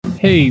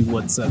Hey,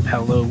 what's up?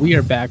 Hello. We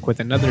are back with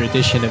another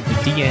edition of the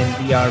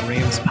DNVR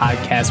Rams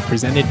podcast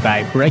presented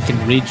by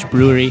Breckenridge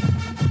Brewery.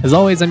 As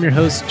always, I'm your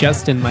host,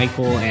 Justin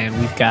Michael, and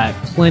we've got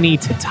plenty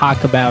to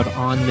talk about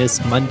on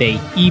this Monday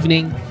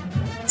evening.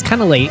 It's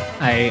kind of late.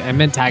 I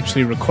meant to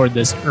actually record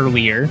this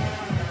earlier,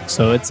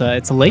 so it's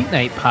a late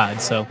night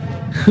pod, so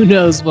who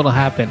knows what'll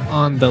happen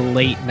on the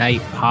late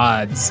night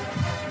pods.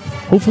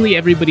 Hopefully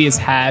everybody has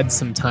had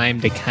some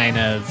time to kind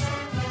of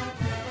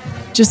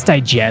just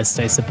digest,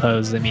 I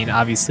suppose. I mean,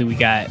 obviously we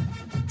got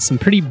some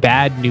pretty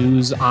bad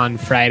news on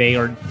Friday,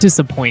 or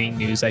disappointing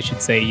news, I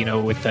should say,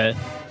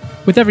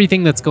 with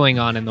everything that's going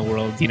on in the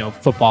world.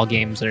 Football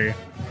games are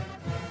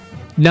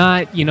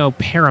not,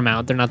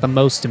 paramount. They're not the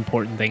most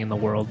important thing in the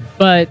world.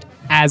 But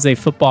as a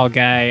football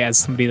guy, as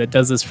somebody that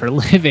does this for a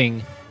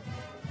living,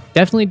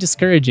 definitely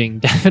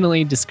discouraging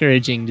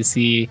to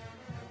see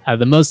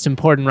the most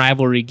important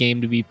rivalry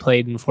game to be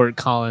played in Fort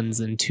Collins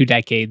in 2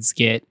 decades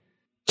get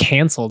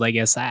canceled, I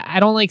guess. I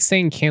don't like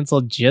saying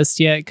canceled just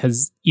yet,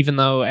 because even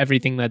though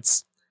everything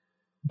that's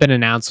been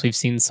announced, we've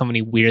seen so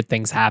many weird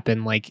things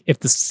happen. Like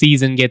if the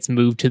season gets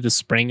moved to the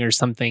spring or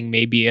something,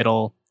 maybe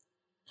it'll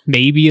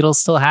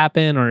still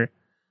happen, or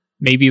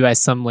maybe by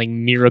some like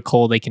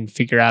miracle they can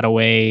figure out a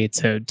way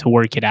to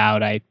work it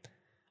out. I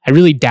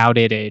really doubt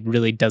it. It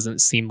really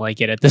doesn't seem like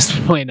it at this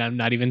point. I'm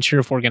not even sure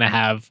if we're gonna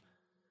have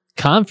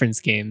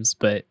conference games,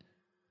 but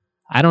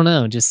I don't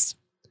know. Just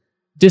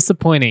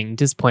disappointing.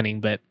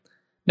 But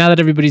now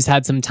that everybody's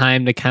had some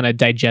time to kind of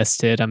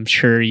digest it, I'm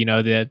sure,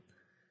 the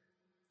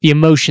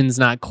emotion's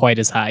not quite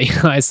as high.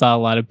 I saw a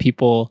lot of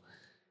people,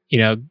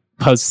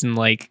 posting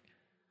like,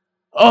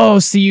 oh,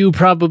 CU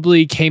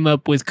probably came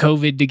up with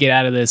COVID to get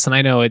out of this. And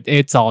I know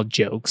it's all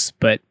jokes,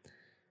 but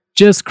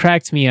just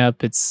cracked me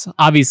up. It's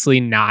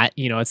obviously not,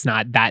 it's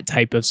not that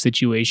type of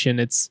situation.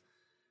 It's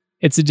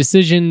a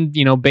decision,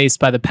 based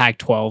by the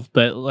Pac-12,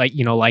 but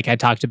like I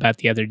talked about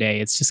the other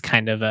day, it's just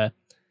kind of a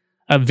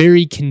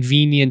very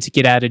convenient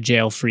get out of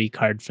jail free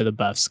card for the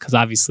Buffs, because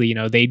obviously,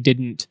 they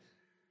didn't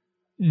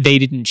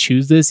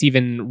choose this.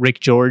 Even Rick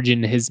George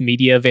in his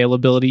media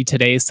availability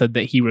today said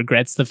that he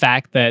regrets the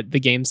fact that the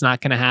game's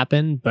not going to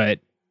happen. But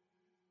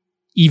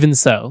even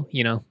so,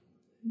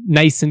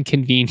 nice and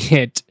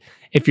convenient.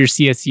 If you're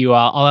CSU,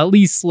 I'll at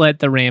least let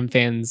the Ram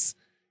fans,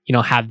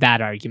 have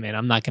that argument.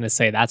 I'm not going to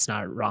say that's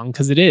not wrong,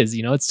 because it is.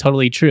 It's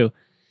totally true.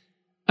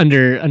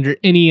 Under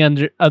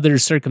any other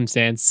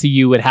circumstance,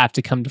 CU would have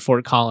to come to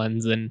Fort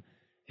Collins, and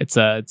it's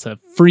a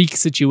freak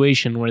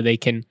situation where they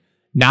can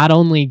not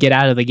only get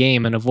out of the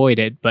game and avoid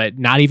it, but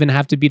not even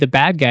have to be the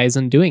bad guys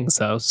in doing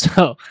so.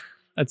 So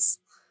that's,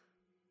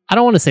 I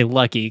don't want to say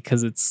lucky,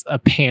 because it's a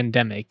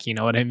pandemic, you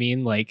know what I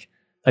mean? Like,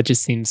 that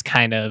just seems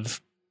kind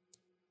of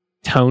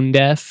tone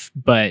deaf,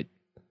 but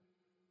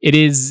it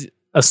is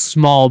a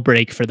small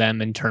break for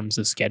them in terms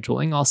of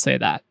scheduling. I'll say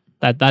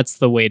that's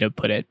the way to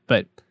put it.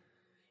 But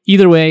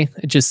either way,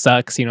 it just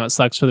sucks. It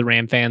sucks for the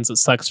Ram fans. It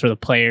sucks for the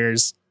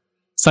players.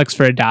 It sucks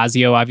for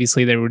Adazio.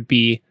 Obviously, there would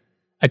be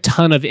a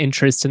ton of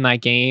interest in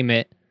that game.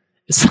 It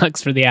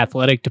sucks for the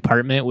athletic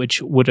department,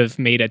 which would have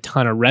made a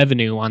ton of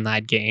revenue on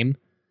that game.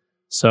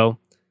 So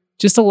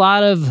just a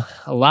lot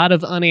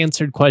of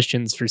unanswered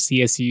questions for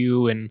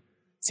CSU and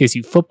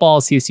CSU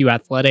football, CSU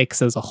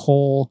athletics as a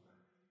whole.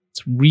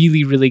 It's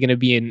really, really going to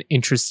be an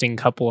interesting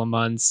couple of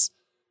months.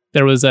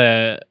 There was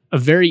a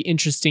very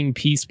interesting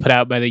piece put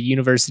out by the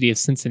University of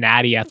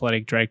Cincinnati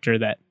athletic director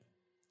that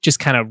just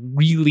kind of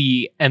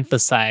really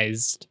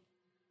emphasized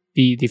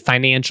the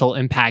financial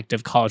impact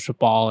of college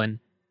football. And,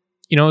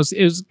 it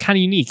was kind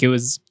of unique. It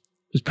was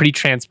pretty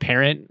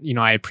transparent.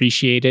 I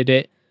appreciated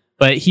it.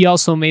 But he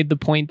also made the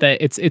point that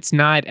it's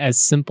not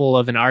as simple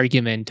of an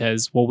argument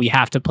as, well, we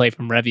have to play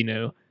from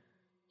revenue.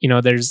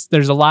 There's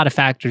a lot of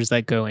factors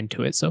that go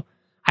into it. So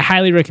I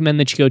highly recommend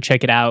that you go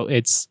check it out.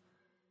 It's,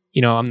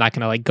 I'm not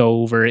going to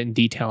go over it in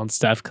detail and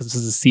stuff, because this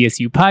is a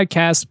CSU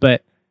podcast,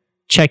 but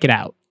check it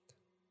out.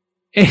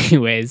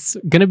 Anyways,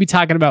 going to be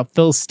talking about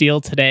Phil Steele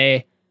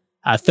today.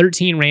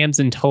 13 Rams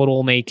in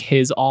total make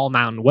his all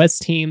Mountain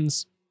West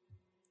teams.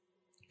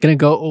 Going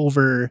to go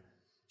over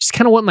just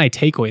kind of what my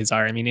takeaways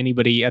are. I mean,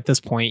 anybody at this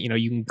point,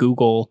 you can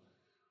Google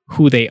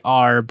who they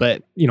are,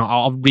 but,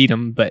 I'll read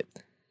them, but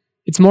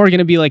it's more going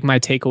to be like my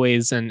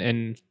takeaways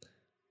and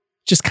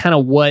just kind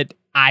of what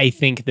I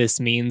think this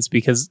means,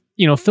 because,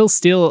 Phil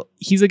Steele,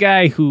 he's a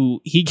guy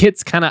who he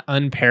gets kind of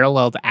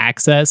unparalleled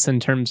access in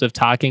terms of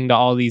talking to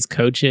all these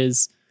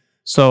coaches.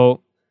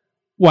 So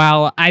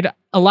while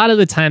a lot of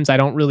the times I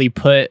don't really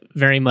put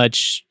very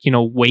much,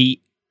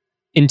 weight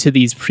into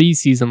these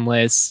preseason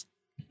lists,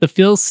 the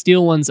Phil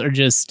Steele ones are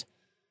just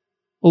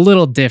a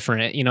little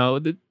different.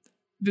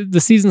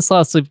 The season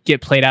slots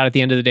get played out at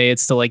the end of the day.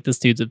 It's still like this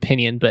dude's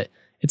opinion, but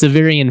it's a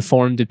very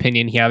informed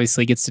opinion. He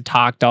obviously gets to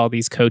talk to all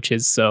these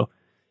coaches. So,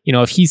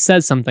 if he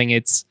says something,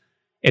 it's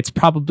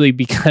probably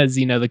because,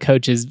 the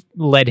coaches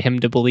led him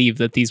to believe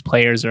that these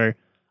players are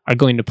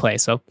going to play.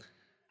 So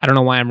I don't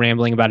know why I'm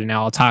rambling about it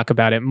now. I'll talk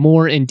about it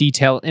more in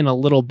detail in a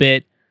little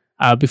bit.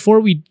 Before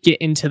we get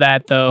into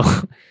that, though,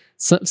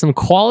 some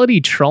quality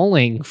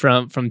trolling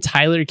from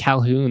Tyler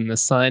Calhoun, the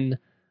son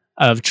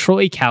of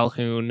Troy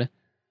Calhoun.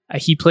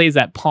 He plays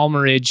at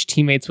Palmer Ridge,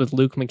 teammates with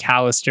Luke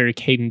McAllister,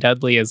 Caden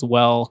Dudley as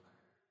well.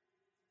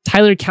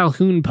 Tyler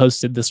Calhoun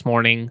posted this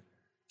morning,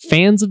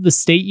 fans of the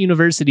state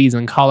universities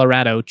in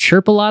Colorado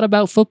chirp a lot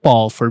about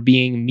football for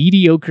being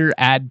mediocre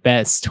at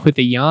best, with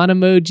a yawn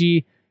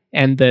emoji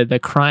and the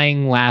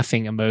crying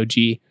laughing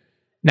emoji.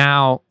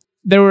 Now,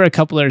 there were a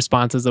couple of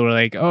responses that were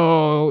like,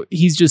 oh,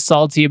 he's just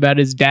salty about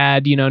his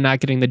dad, not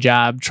getting the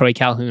job. Troy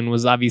Calhoun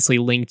was obviously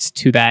linked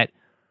to that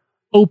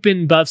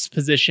open Buffs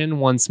position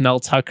once Mel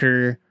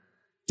Tucker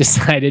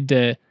decided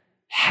to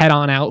head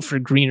on out for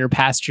greener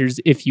pastures,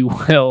 if you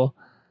will.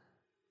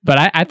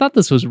 But I thought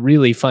this was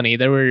really funny.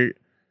 There were,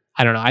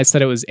 I don't know, I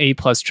said it was A+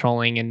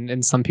 trolling,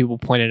 and some people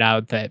pointed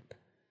out that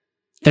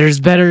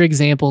there's better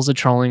examples of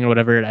trolling or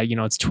whatever.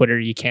 It's Twitter.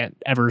 You can't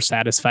ever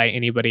satisfy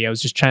anybody. I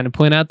was just trying to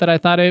point out that I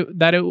thought it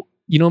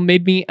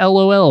made me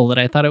LOL, that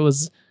I thought it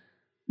was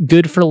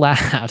good for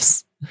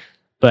laughs.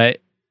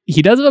 But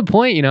he does have a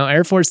point.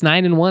 Air Force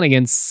 9-1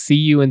 against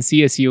CU and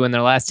CSU in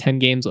their last 10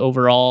 games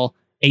overall,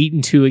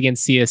 8-2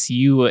 against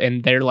CSU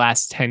in their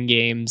last 10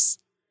 games.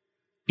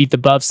 Beat the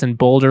Buffs in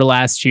Boulder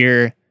last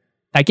year.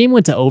 That game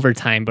went to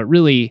overtime, but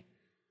really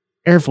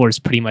Air Force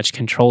pretty much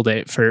controlled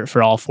it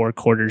for all 4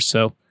 quarters.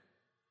 So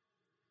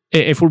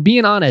if we're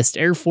being honest,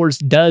 Air Force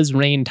does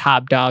reign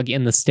top dog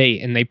in the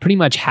state, and they pretty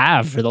much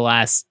have for the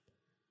last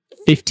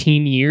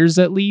 15 years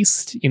at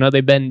least.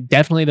 They've been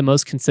definitely the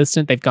most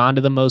consistent. They've gone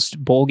to the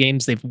most bowl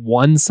games. They've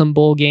won some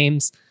bowl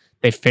games.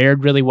 They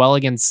fared really well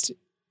against,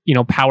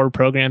 power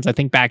programs. I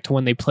think back to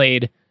when they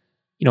played,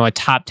 a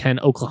top 10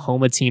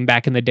 Oklahoma team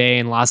back in the day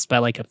and lost by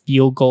like a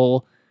field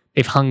goal.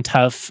 They've hung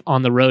tough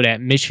on the road at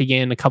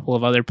Michigan, a couple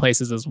of other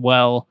places as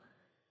well.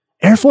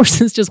 Air Force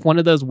is just one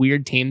of those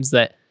weird teams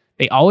that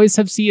they always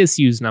have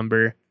CSU's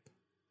number.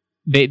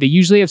 They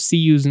usually have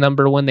CU's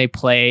number when they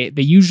play.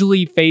 They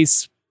usually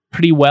face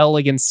pretty well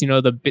against,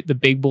 the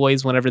big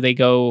boys whenever they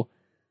go,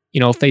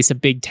 face a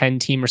Big Ten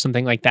team or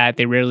something like that.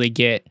 They rarely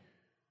get,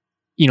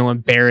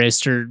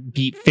 embarrassed or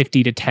beat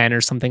 50-10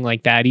 or something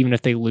like that. Even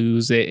if they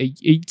lose,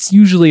 it's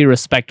usually a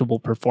respectable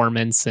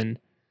performance. And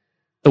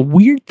the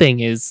weird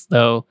thing is,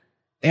 though,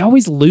 they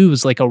always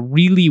lose like a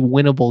really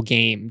winnable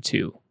game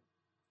too.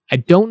 I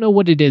don't know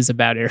what it is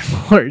about Air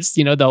Force.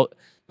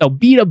 They'll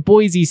beat up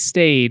Boise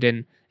State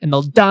and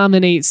they'll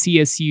dominate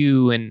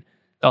CSU, and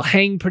they'll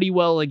hang pretty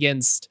well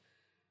against,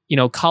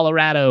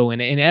 Colorado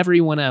and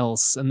everyone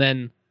else. And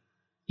then,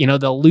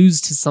 they'll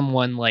lose to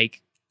someone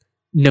like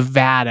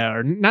Nevada,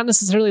 or not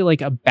necessarily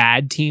like a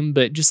bad team,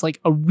 but just like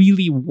a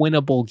really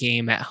winnable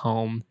game at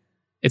home.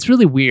 It's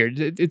really weird.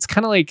 It's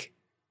kind of like,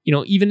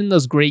 even in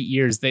those great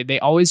years, they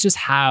always just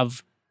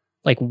have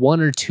like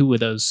 1 or 2 of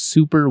those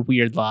super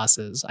weird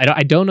losses.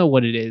 I don't know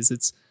what it is.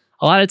 It's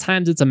a lot of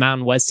times it's a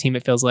Mountain West team,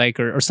 it feels like,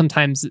 or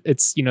sometimes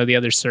it's, the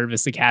other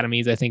service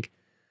academies. I think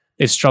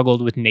they've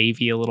struggled with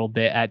Navy a little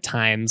bit at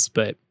times,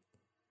 but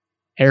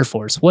Air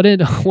Force, what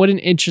an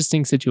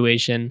interesting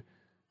situation.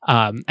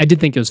 I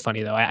did think it was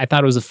funny, though. I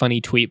thought it was a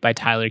funny tweet by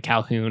Tyler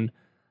Calhoun.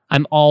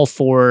 I'm all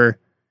for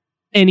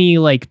any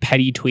like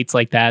petty tweets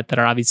like that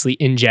are obviously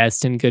in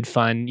jest and good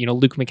fun.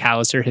 Luke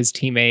McAllister, his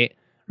teammate,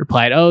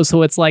 replied, "Oh,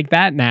 so it's like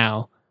that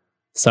now."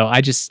 So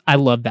I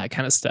love that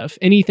kind of stuff.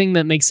 Anything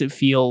that makes it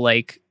feel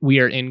like we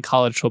are in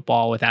college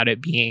football without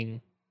it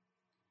being,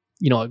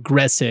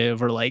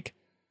 aggressive, or like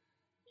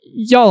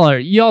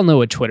y'all know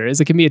what Twitter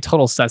is. It can be a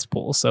total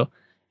cesspool. So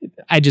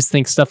I just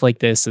think stuff like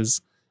this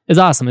is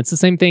awesome. It's the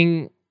same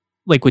thing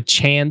like with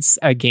chants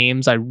at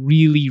games. I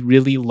really,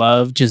 really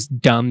love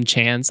just dumb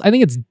chants. I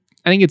think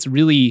it's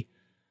really,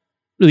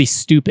 really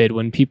stupid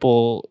when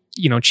people,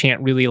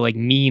 chant really like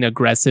mean,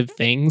 aggressive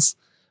things.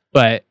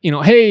 But,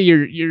 hey,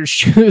 your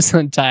shoes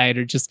untied,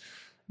 or just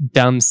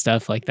dumb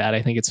stuff like that.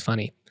 I think it's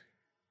funny.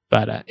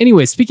 But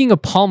anyway, speaking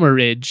of Palmer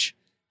Ridge,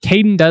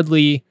 Caden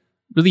Dudley,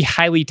 really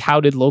highly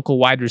touted local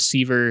wide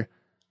receiver.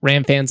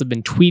 Ram fans have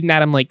been tweeting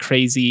at him like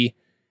crazy.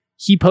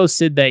 He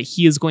posted that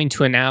he is going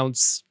to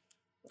announce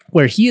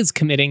where he is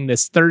committing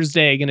this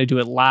Thursday, going to do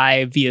it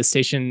live via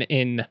station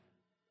in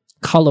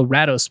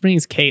Colorado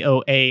Springs,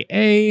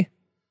 KOAA.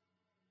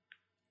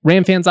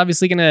 Ram fans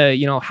obviously going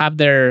to, have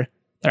their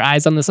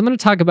eyes on this. I'm going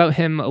to talk about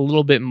him a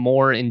little bit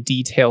more in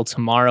detail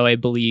tomorrow, I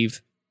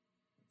believe.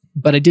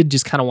 But I did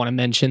just kind of want to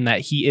mention that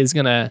he is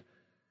going to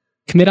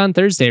commit on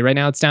Thursday. Right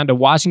now it's down to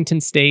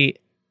Washington State,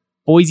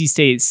 Boise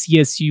State,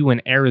 CSU,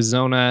 and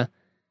Arizona.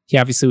 He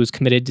obviously was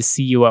committed to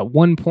CU at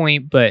one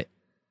point, but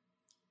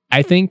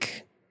I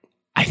think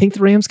the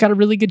Rams got a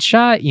really good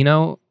shot.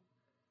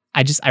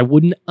 I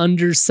wouldn't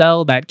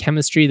undersell that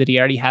chemistry that he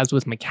already has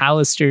with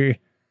McAllister.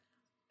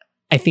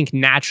 I think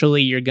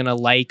naturally you're going to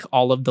like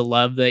all of the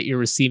love that you're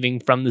receiving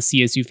from the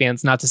CSU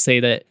fans. Not to say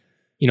that,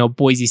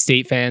 Boise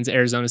State fans,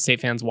 Arizona State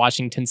fans,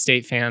 Washington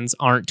State fans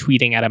aren't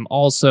tweeting at him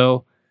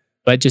also,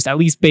 but just at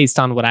least based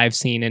on what I've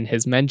seen in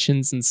his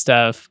mentions and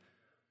stuff,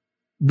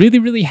 really,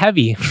 really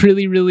heavy,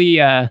 really, really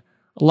a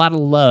lot of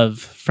love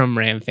from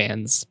Ram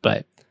fans.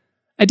 But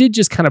I did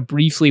just kind of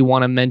briefly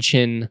want to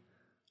mention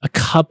a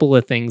couple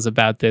of things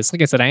about this.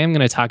 Like I said, I am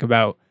going to talk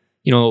about,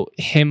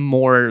 him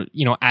more,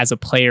 as a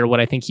player, what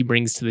I think he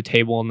brings to the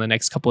table in the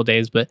next couple of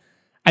days. But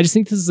I just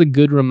think this is a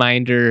good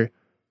reminder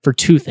for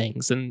two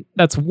things. And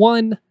that's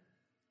one,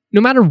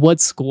 no matter what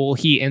school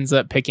he ends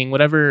up picking,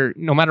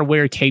 no matter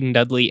where Caden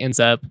Dudley ends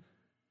up,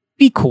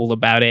 be cool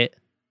about it.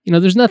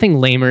 There's nothing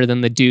lamer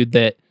than the dude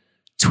that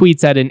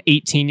tweets at an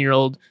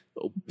 18-year-old,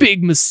 oh,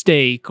 big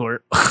mistake,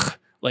 or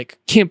like,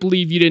 can't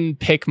believe you didn't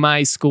pick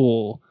my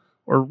school,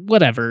 or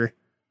whatever.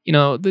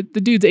 The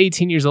dude's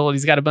 18 years old.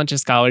 He's got a bunch of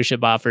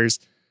scholarship offers.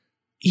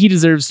 He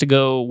deserves to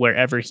go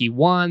wherever he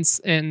wants.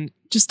 And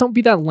just don't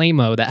be that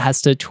lame-o that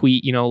has to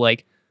tweet,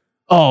 like,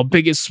 oh,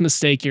 biggest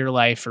mistake of your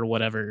life or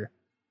whatever.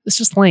 It's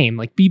just lame.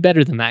 Like, be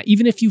better than that.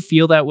 Even if you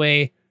feel that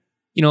way,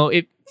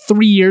 if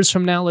 3 years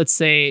from now, let's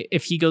say,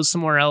 if he goes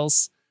somewhere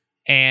else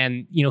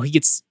and, he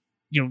gets,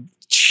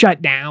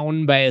 shut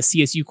down by a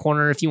CSU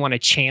corner, if you want to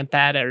chant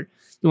that or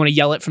you want to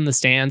yell it from the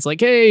stands, like,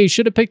 hey,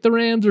 should have picked the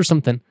Rams or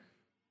something.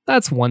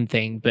 That's one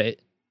thing, but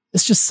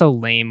it's just so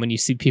lame when you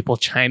see people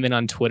chime in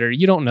on Twitter.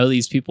 You don't know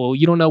these people.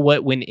 You don't know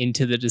what went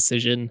into the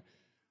decision.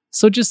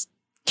 So just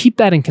keep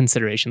that in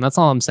consideration. That's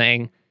all I'm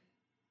saying.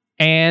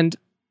 And,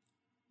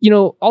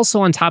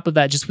 also on top of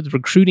that, just with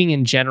recruiting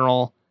in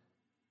general,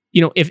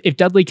 if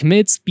Dudley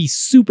commits, be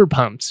super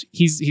pumped.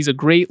 He's a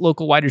great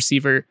local wide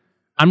receiver.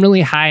 I'm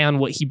really high on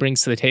what he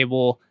brings to the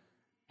table.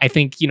 I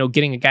think,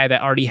 getting a guy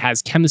that already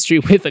has chemistry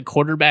with a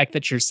quarterback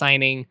that you're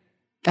signing,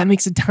 that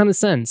makes a ton of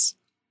sense.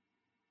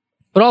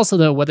 But also,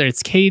 though, whether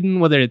it's Caden,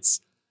 whether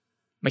it's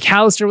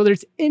McAllister, whether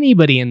it's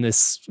anybody in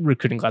this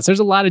recruiting class, there's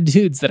a lot of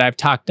dudes that I've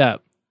talked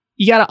up.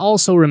 You got to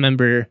also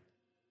remember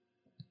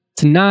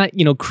to not,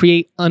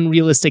 create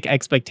unrealistic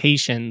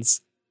expectations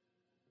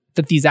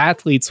that these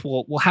athletes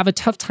will have a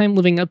tough time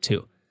living up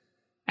to.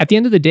 At the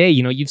end of the day,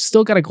 you've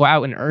still got to go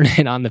out and earn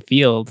it on the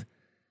field,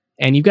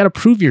 and you've got to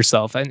prove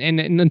yourself. And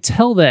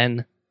until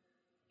then,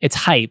 it's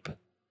hype.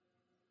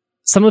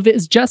 Some of it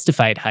is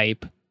justified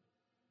hype.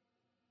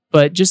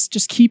 But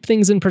just keep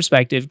things in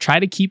perspective. Try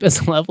to keep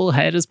as level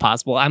head as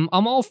possible. I'm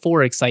all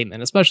for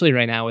excitement, especially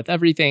right now with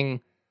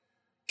everything.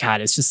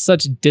 God, it's just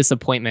such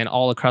disappointment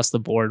all across the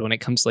board when it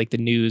comes to like the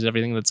news,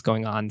 everything that's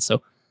going on.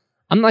 So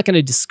I'm not going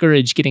to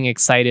discourage getting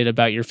excited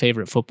about your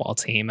favorite football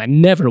team. I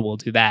never will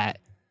do that.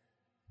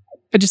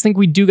 I just think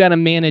we do got to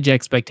manage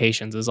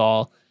expectations is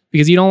all,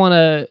 because you don't want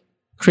to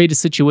create a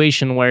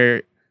situation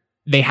where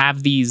they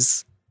have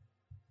these,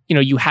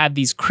 you have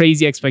these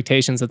crazy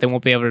expectations that they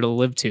won't be able to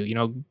live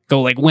to,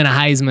 go like win a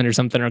Heisman or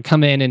something, or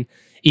come in and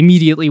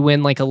immediately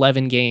win like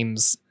 11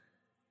 games.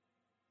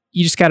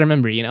 You just got to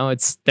remember,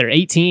 they're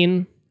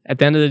 18 at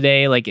the end of the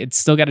day, like it's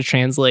still got to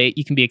translate.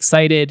 You can be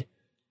excited,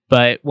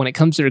 but when it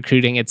comes to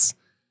recruiting, it's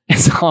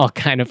all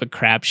kind of a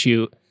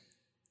crapshoot.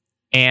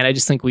 And I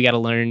just think we got to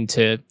learn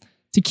to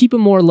keep a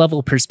more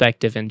level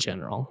perspective in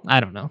general.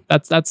 I don't know.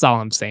 That's all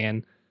I'm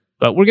saying.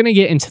 But we're going to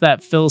get into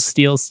that Phil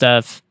Steele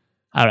stuff.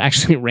 I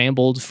actually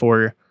rambled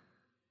for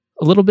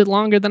a little bit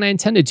longer than I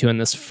intended to in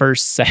this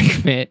first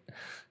segment.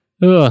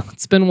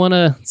 It's been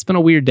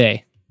a weird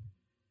day.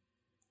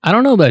 I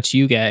don't know about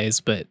you guys,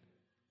 but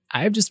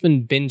I've just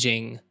been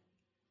binging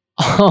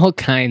all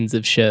kinds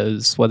of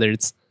shows, whether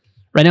it's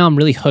right now I'm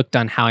really hooked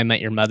on How I Met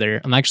Your Mother.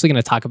 I'm actually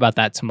going to talk about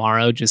that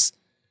tomorrow, just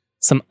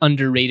some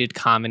underrated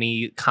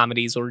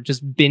comedies or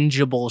just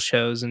bingeable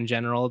shows in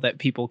general that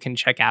people can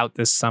check out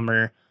this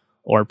summer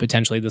or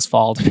potentially this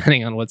fall,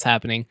 depending on what's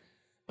happening.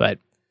 But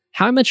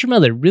How I Met Your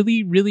Mother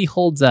really, really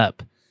holds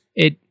up.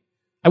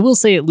 I will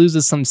say it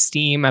loses some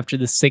steam after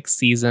the 6th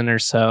season or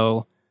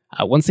so.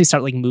 Once they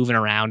start like moving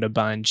around a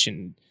bunch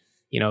and,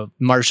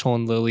 Marshall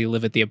and Lily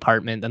live at the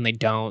apartment, then they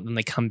don't, then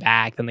they come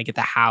back, then they get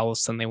the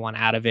house and they want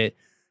out of it.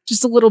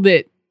 Just a little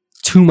bit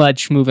too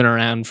much moving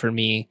around for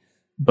me.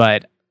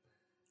 But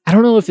I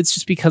don't know if it's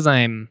just because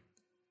I'm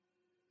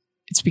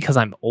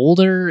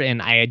older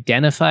and I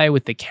identify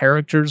with the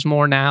characters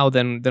more now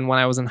than when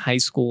I was in high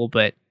school,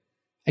 but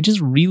I just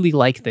really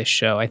like this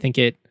show. I think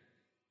it's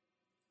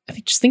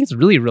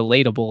really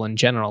relatable in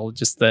general.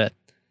 Just the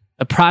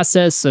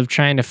process of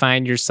trying to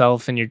find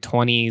yourself in your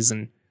 20s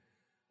and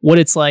what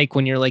it's like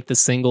when you're like the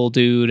single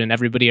dude and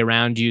everybody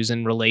around you's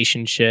in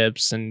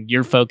relationships and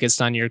you're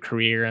focused on your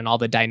career and all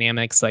the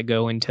dynamics that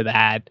go into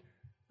that.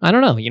 I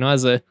don't know,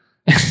 as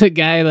a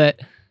guy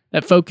that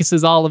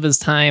focuses all of his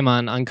time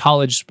on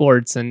college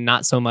sports and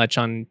not so much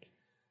on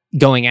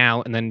going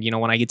out. And then,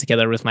 when I get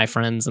together with my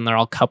friends and they're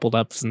all coupled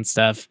up and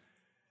stuff,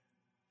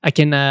 I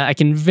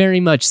can very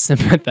much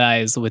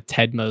sympathize with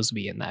Ted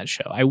Mosby in that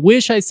show. I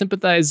wish I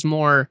sympathized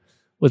more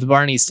with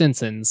Barney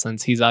Stinson,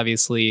 since he's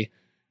obviously,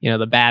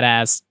 the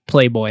badass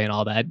playboy and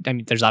all that. I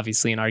mean, there's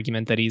obviously an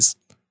argument that he's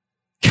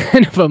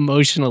kind of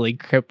emotionally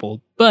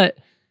crippled, but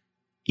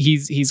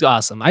he's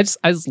awesome. I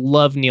just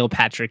love Neil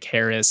Patrick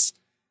Harris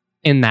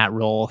in that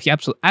role.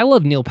 I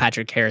love Neil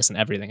Patrick Harris in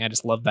everything. I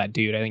just love that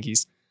dude. I think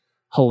he's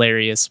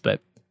hilarious.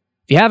 But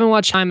if you haven't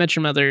watched How I Met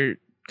Your Mother,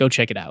 go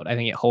check it out. I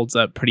think it holds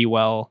up pretty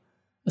well,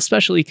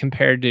 especially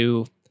compared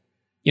to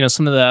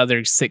some of the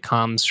other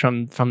sitcoms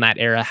from that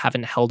era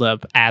haven't held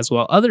up as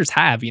well. Others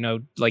have,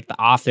 like The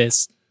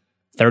Office,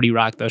 30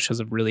 Rock, those shows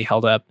have really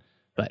held up.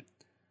 But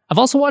I've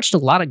also watched a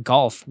lot of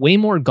golf, way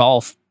more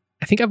golf.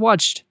 I think I've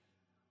watched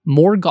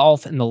more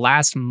golf in the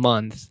last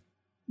month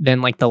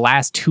than like the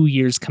last 2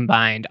 years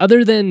combined,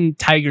 other than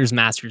Tiger's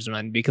Masters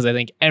run, because I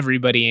think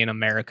everybody in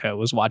America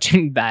was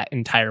watching that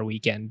entire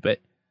weekend. But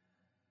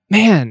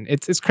man,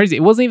 it's crazy.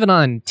 It wasn't even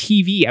on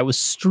TV. I was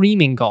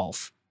streaming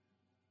golf.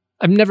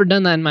 I've never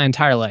done that in my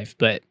entire life,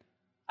 but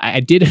I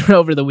did it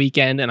over the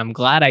weekend, and I'm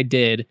glad I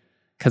did,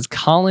 because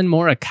Colin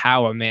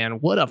Morikawa, man,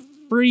 what a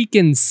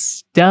freaking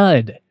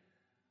stud. If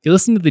you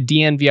listen to the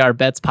DNVR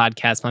Bets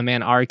podcast, my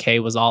man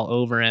RK was all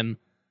over him.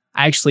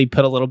 I actually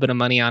put a little bit of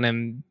money on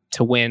him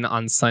to win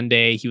on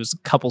Sunday. He was a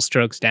couple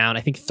strokes down,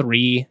 I think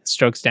 3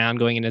 strokes down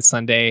going into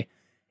Sunday,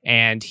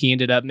 and he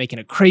ended up making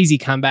a crazy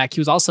comeback.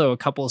 He was also a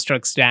couple of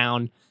strokes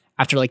down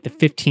after like the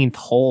 15th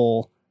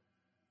hole.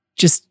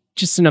 Just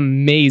an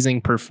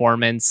amazing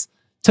performance.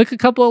 Took a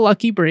couple of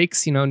lucky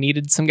breaks,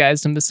 needed some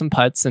guys to miss some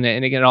putts, and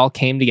it all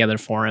came together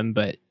for him.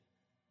 But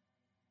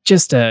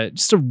just a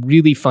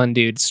really fun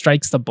dude.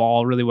 Strikes the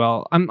ball really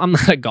well. I'm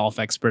not a golf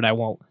expert. I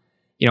won't,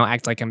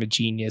 act like I'm a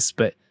genius,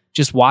 but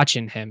just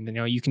watching him,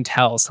 you can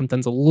tell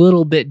something's a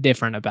little bit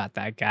different about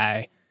that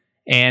guy.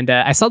 And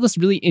I saw this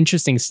really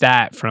interesting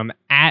stat from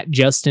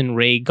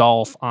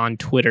 @JustinRayGolf on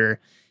Twitter,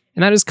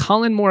 and that is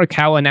Colin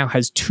Morikawa now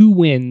has 2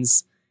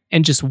 wins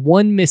and just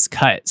 1 missed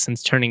cut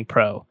since turning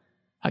pro.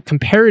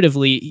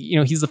 Comparatively,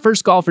 he's the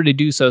first golfer to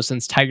do so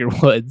since Tiger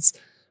Woods,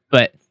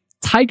 but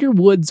Tiger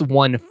Woods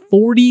won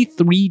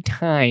 43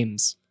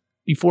 times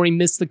before he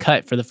missed the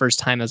cut for the first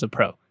time as a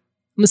pro. I'm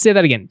going to say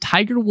that again.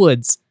 Tiger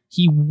Woods,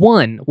 he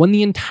won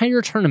the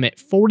entire tournament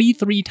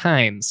 43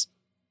 times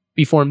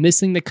before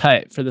missing the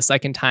cut for the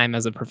second time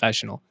as a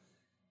professional.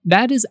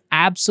 That is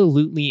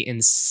absolutely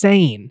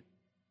insane.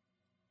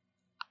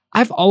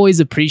 I've always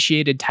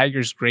appreciated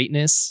Tiger's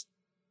greatness,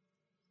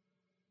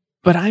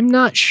 but I'm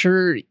not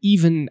sure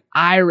even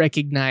I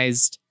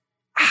recognized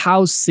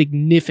how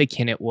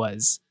significant it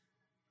was.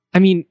 I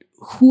mean,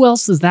 who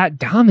else is that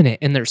dominant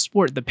in their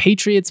sport? The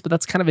Patriots, but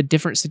that's kind of a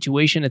different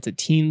situation. It's a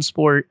team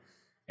sport.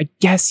 I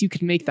guess you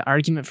could make the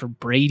argument for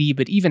Brady,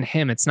 but even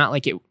him, it's not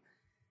like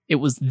it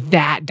was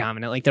that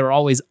dominant. Like there were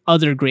always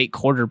other great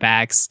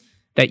quarterbacks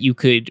that you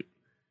could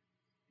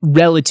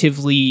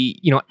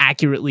relatively,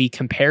 accurately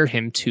compare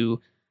him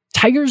to.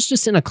 Tiger's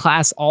just in a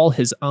class all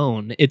his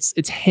own.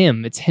 It's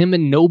him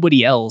and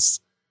nobody else.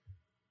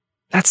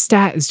 That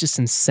stat is just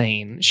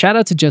insane. Shout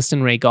out to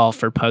Justin Ray Golf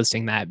for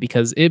posting that,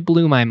 because it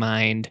blew my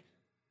mind.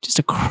 Just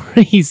a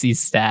crazy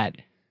stat.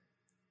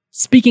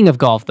 Speaking of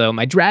golf, though,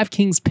 my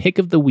DraftKings pick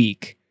of the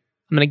week.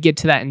 I'm going to get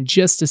to that in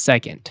just a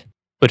second.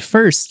 But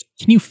first,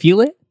 can you feel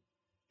it?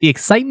 The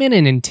excitement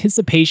and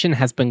anticipation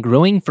has been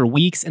growing for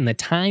weeks, and the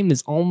time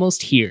is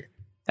almost here.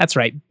 That's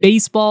right,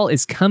 baseball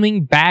is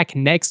coming back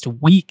next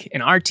week,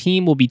 and our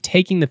team will be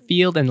taking the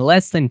field in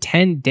less than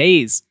 10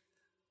 days.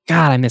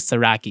 God, I miss the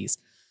Rockies.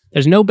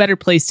 There's no better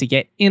place to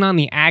get in on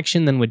the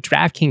action than with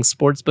DraftKings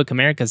Sportsbook,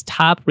 America's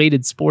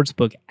top-rated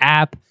sportsbook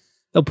app.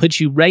 They'll put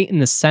you right in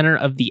the center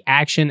of the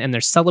action, and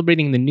they're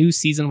celebrating the new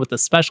season with a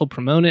special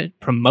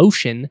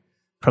promotion,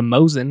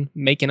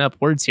 making up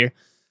words here.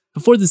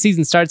 Before the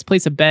season starts,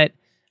 place a bet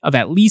of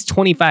at least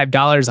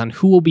 $25 on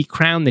who will be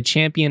crowned the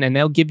champion, and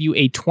they'll give you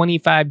a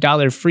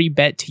 $25 free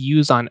bet to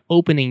use on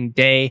opening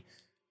day.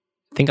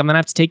 I think I'm going to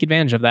have to take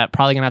advantage of that.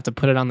 Probably going to have to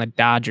put it on the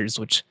Dodgers,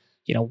 which,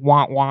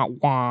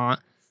 wah.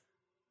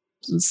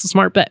 It's a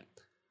smart bet.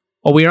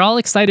 While we are all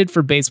excited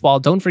for baseball,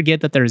 don't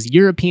forget that there's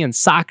European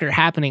soccer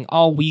happening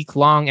all week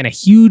long and a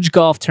huge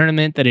golf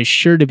tournament that is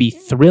sure to be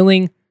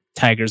thrilling.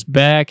 Tiger's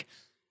back.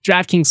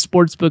 DraftKings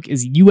Sportsbook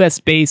is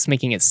US-based,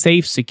 making it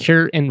safe,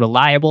 secure, and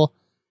reliable.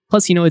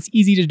 Plus, it's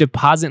easy to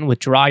deposit and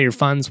withdraw your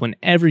funds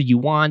whenever you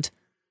want.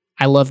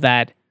 I love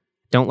that.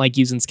 Don't like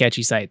using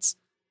sketchy sites.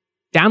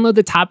 Download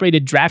the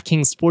top-rated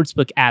DraftKings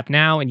Sportsbook app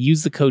now and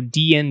use the code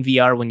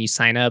DNVR when you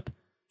sign up.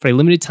 For a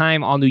limited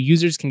time, all new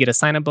users can get a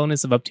sign-up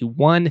bonus of up to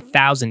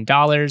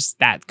 $1,000.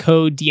 That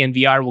code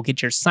DNVR will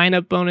get your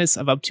sign-up bonus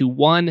of up to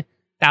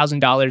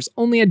 $1,000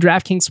 only at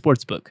DraftKings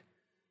Sportsbook.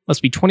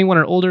 Must be 21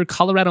 or older,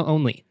 Colorado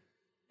only.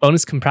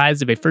 Bonus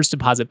comprised of a first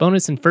deposit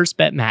bonus and first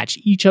bet match,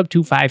 each up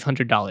to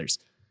 $500.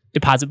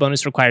 Deposit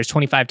bonus requires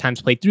 25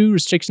 times playthrough.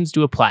 Restrictions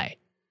do apply.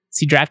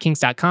 See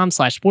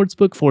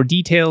DraftKings.com/sportsbook for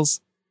details.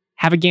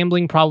 Have a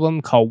gambling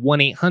problem? Call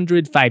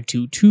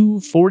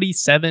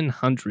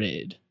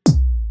 1-800-522-4700.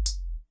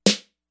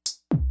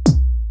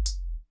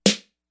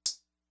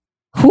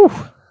 Whew.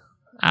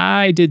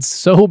 I did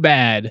so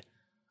bad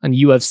on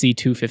UFC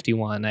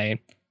 251. I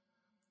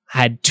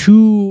had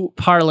 2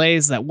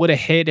 parlays that would have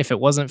hit if it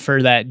wasn't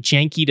for that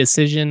janky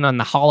decision on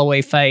the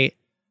Holloway fight.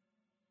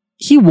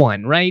 He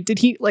won, right? Did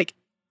he,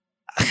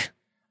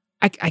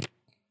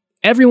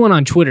 everyone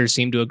on Twitter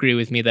seemed to agree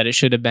with me that it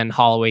should have been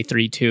Holloway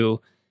 3-2.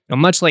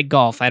 Much like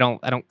golf, I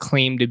don't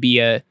claim to be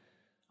a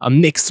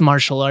mixed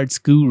martial arts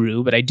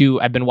guru, but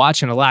I've been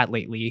watching a lot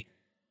lately,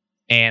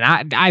 and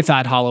I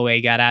thought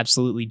Holloway got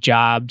absolutely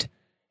jobbed,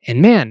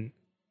 And man,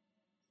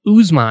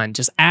 Usman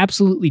just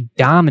absolutely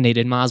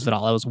dominated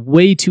Masvidal. I was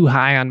way too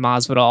high on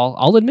Masvidal.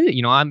 I'll admit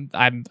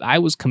it. I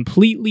was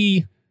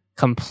completely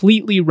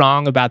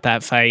wrong about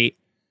that fight.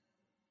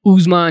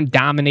 Usman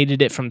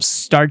dominated it from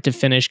start to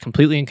finish,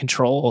 completely in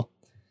control.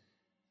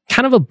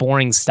 Kind of a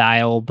boring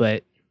style,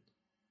 but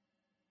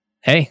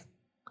hey,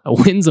 a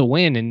win's a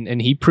win,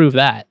 and he proved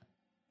that.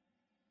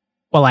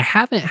 While I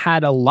haven't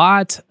had a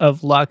lot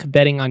of luck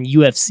betting on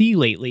UFC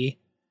lately,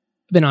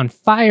 I've been on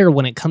fire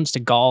when it comes to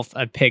golf.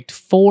 I've picked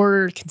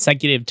 4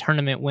 consecutive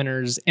tournament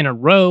winners in a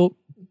row.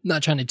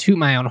 Not trying to toot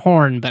my own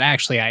horn, but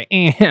actually I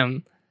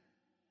am.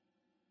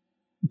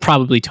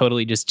 Probably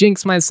totally just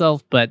jinx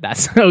myself, but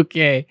that's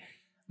okay.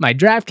 My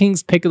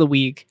DraftKings pick of the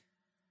week,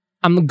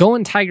 I'm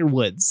going Tiger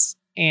Woods,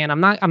 and I'm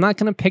not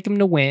going to pick him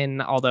to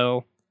win,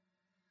 although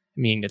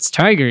it's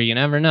Tiger, you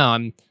never know.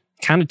 I'm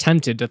kind of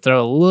tempted to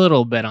throw a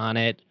little bit on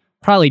it.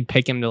 Probably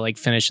pick him to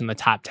finish in the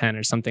top 10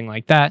 or something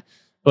like that.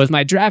 But with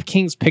my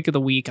DraftKings pick of the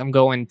week, I'm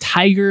going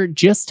Tiger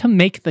just to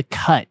make the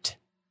cut.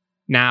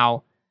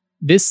 Now,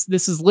 this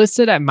is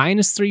listed at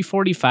minus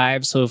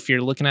 345, so if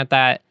you're looking at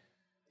that,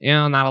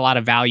 not a lot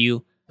of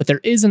value. But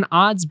there is an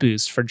odds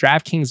boost for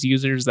DraftKings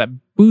users that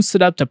boosts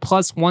it up to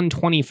plus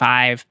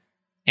 125.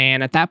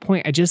 And at that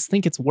point, I just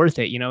think it's worth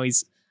it.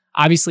 He's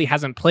obviously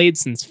hasn't played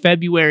since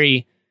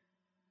February.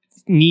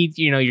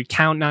 You're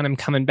counting on him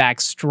coming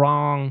back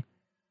strong.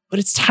 But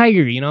it's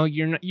Tiger,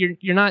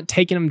 you're not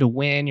taking him to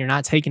win. You're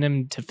not taking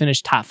him to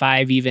finish top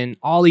 5 even.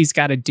 All he's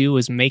got to do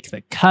is make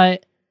the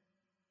cut.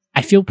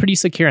 I feel pretty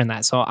secure in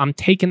that. So I'm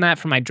taking that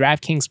for my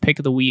DraftKings pick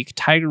of the week.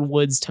 Tiger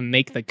Woods to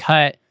make the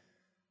cut.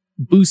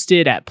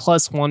 Boosted at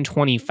plus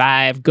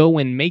 125. Go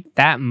and make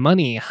that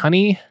money,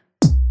 honey.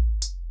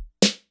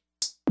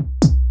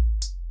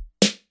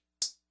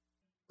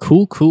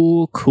 Cool.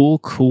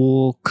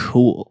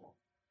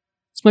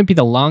 This might be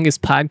the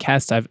longest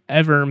podcast I've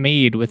ever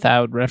made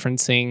without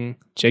referencing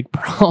Jake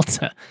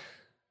Peralta.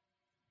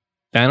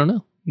 I don't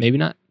know. Maybe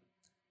not.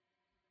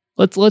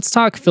 Let's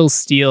talk Phil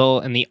Steele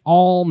and the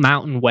all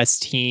Mountain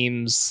West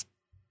teams.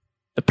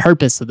 The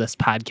purpose of this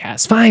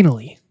podcast.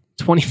 Finally,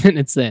 20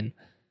 minutes in.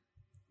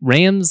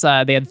 Rams,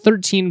 they had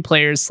 13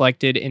 players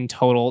selected in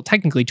total.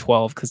 Technically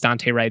 12 because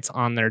Dante Wright's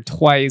on there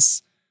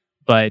twice.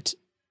 But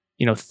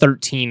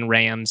 13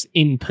 Rams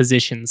in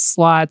position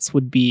slots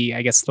would be,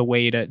 I guess, the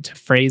way to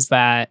phrase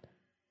that.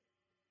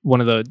 One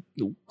of the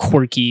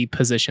quirky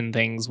position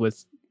things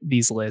with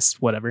these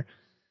lists, whatever.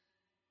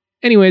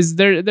 Anyways,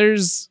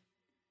 there's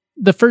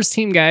the first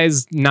team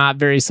guys, not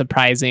very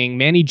surprising.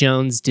 Manny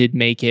Jones did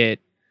make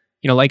it.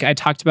 Like I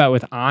talked about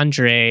with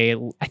Andre,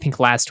 I think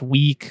last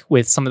week,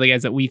 with some of the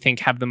guys that we think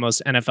have the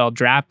most NFL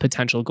draft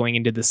potential going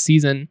into the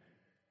season.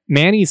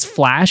 Manny's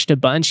flashed a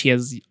bunch. He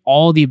has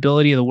all the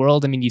ability of the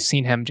world. You've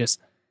seen him just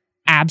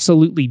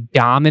absolutely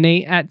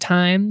dominate at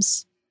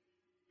times.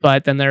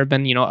 But then there have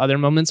been, other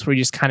moments where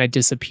he just kind of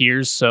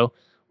disappears. So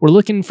we're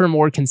looking for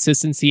more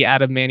consistency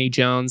out of Manny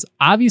Jones.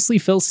 Obviously,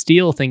 Phil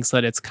Steele thinks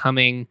that it's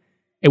coming.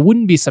 It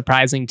wouldn't be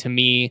surprising to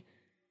me.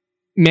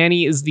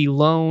 Manny is the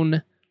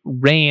lone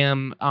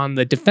Ram on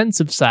the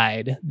defensive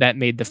side that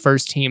made the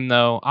first team,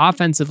 though.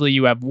 Offensively,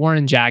 you have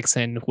Warren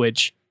Jackson,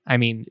 which,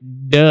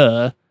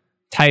 duh.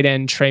 Tight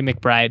end Trey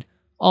McBride.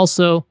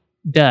 Also,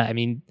 duh.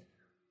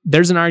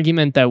 There's an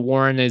argument that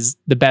Warren is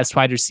the best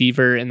wide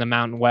receiver in the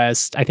Mountain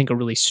West. I think a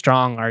really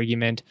strong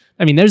argument.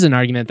 There's an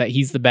argument that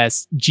he's the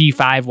best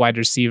G5 wide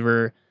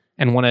receiver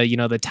and one of,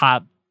 the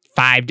top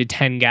 5 to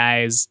 10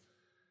 guys,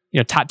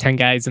 top 10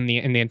 guys in the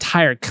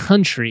entire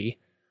country.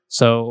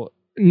 So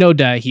no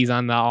duh, he's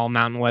on the all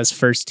Mountain West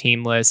first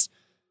team list.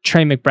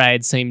 Trey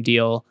McBride, same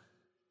deal.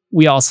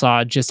 We all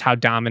saw just how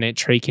dominant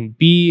Trey can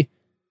be.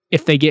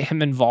 If they get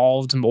him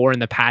involved more in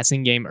the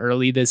passing game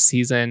early this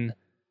season,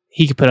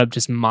 he could put up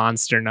just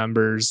monster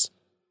numbers.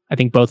 I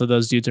think both of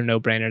those dudes are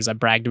no-brainers. I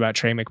bragged about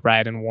Trey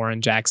McBride and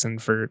Warren Jackson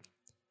for,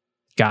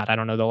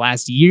 the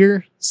last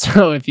year.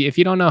 So if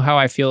you don't know how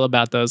I feel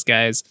about those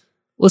guys,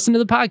 listen to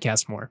the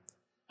podcast more.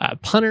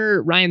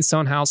 Punter Ryan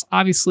Stonehouse,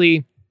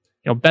 obviously,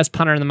 best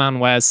punter in the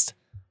Mountain West,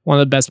 one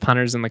of the best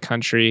punters in the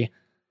country.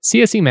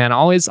 CSE, man,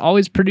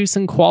 always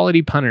producing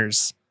quality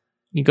punters.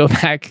 You go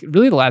back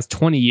really the last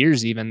 20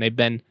 years even, they've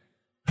been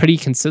pretty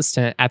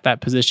consistent at that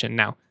position.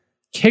 Now,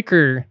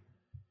 kicker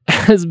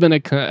has been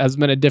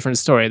a different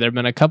story. There have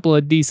been a couple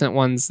of decent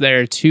ones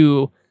there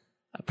too.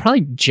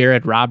 Probably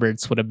Jared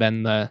Roberts would have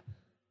been the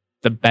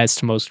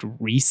best, most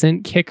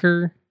recent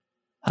kicker.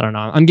 I don't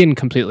know. I'm getting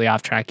completely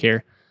off track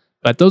here.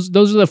 But those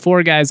are the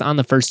 4 guys on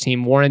the first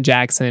team. Warren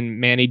Jackson,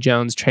 Manny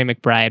Jones, Trey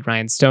McBride,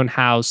 Ryan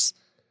Stonehouse.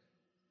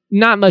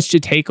 Not much to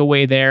take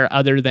away there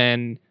other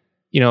than,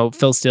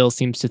 Phil Steele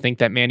seems to think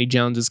that Manny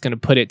Jones is going to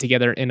put it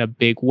together in a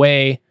big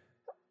way.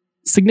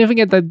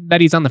 Significant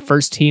that he's on the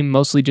first team,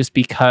 mostly just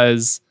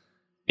because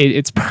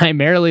it's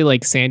primarily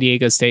like San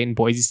Diego State and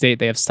Boise State.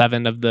 They have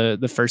 7 of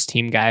the first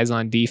team guys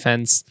on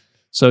defense.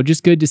 So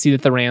just good to see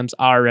that the Rams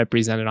are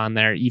represented on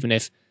there, even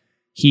if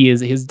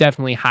he's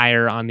definitely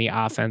higher on the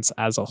offense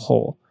as a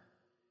whole.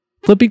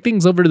 Flipping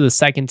things over to the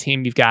second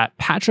team, you've got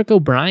Patrick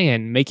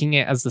O'Brien making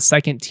it as the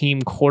second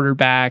team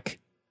quarterback.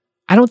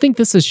 I don't think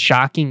this is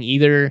shocking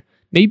either.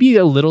 Maybe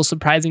a little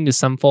surprising to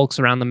some folks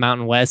around the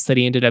Mountain West that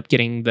he ended up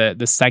getting the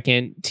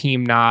second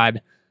team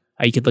nod.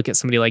 You could look at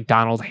somebody like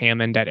Donald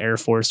Hammond at Air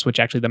Force, which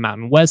actually the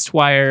Mountain West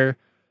Wire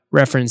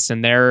referenced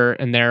in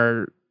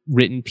their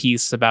written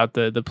piece about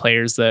the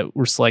players that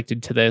were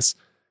selected to this.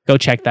 Go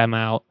check them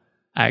out.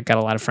 I got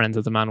a lot of friends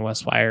at the Mountain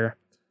West Wire.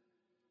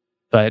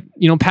 But,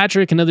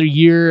 Patrick, another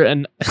year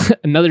and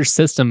another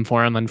system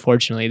for him,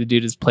 unfortunately. The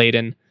dude has played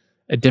in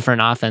a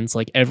different offense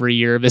like every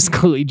year of his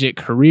collegiate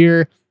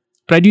career.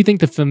 But I do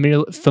think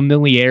the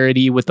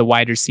familiarity with the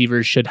wide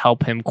receivers should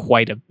help him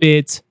quite a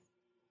bit.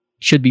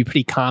 Should be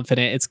pretty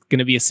confident it's going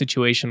to be a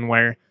situation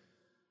where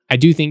I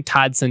do think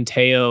Todd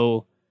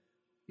Centeio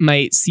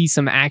might see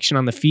some action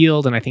on the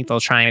field, and I think they'll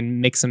try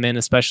and mix him in,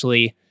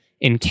 especially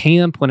in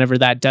camp whenever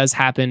that does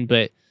happen.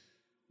 But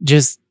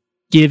just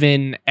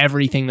given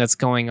everything that's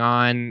going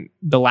on,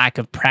 the lack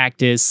of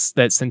practice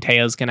that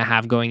Centeio is going to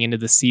have going into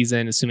the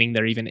season, assuming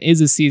there even is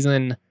a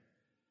season,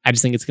 I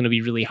just think it's going to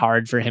be really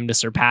hard for him to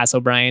surpass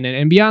O'Brien.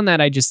 And beyond that,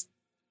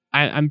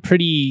 I'm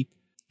pretty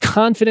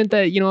confident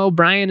that,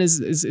 O'Brien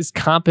is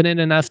competent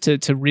enough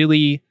to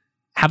really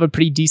have a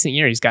pretty decent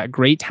year. He's got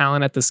great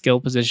talent at the skill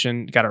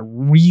position, got a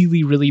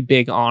really, really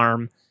big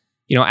arm.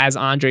 As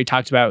Andre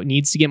talked about,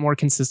 needs to get more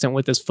consistent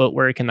with his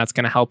footwork, and that's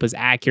going to help his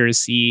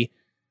accuracy.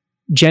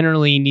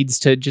 Generally needs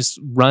to just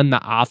run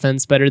the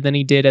offense better than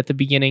he did at the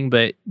beginning,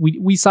 but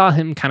we saw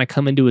him kind of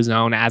come into his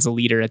own as a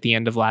leader at the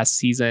end of last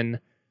season.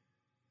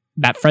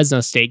 That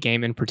Fresno State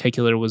game in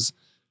particular was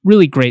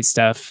really great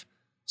stuff.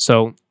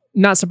 So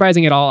not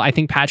surprising at all. I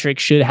think Patrick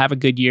should have a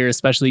good year,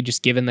 especially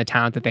just given the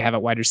talent that they have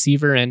at wide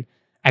receiver. And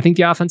I think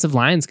the offensive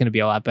line is going to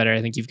be a lot better.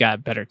 I think you've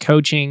got better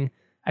coaching.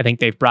 I think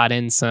they've brought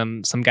in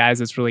some guys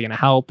that's really going to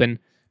help. And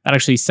that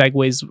actually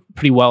segues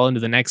pretty well into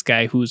the next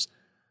guy, who's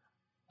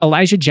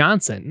Elijah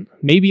Johnson.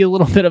 Maybe a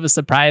little bit of a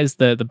surprise,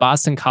 the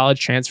Boston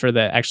College transfer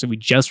that actually we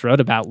just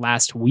wrote about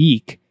last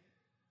week.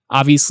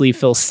 Obviously,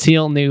 Phil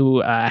Steele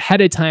knew ahead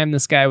of time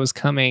this guy was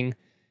coming.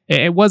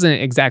 It wasn't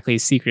exactly a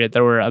secret.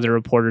 There were other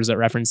reporters that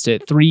referenced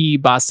it. 3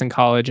 Boston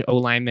College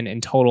O-linemen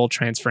in total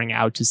transferring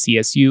out to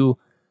CSU.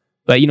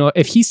 But,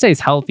 if he stays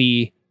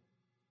healthy,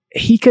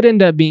 he could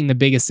end up being the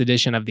biggest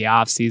addition of the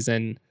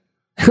offseason,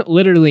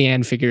 literally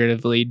and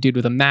figuratively. Dude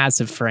with a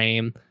massive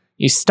frame.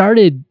 He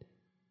started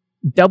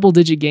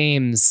double-digit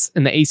games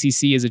in the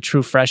ACC as a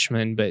true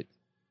freshman, but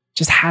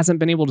just hasn't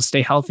been able to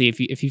stay healthy.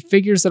 If he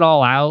figures it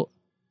all out,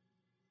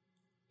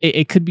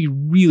 it could be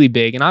really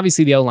big. And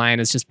obviously the O-line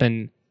has just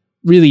been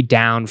really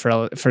down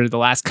for the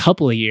last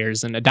couple of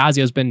years, and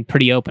Adazio's been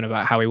pretty open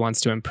about how he wants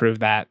to improve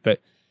that.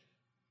 But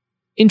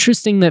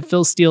interesting that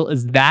Phil Steele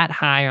is that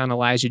high on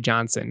Elijah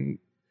Johnson,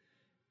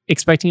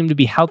 expecting him to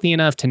be healthy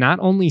enough to not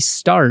only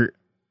start,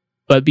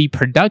 but be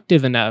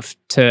productive enough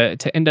to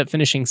end up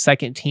finishing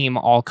second team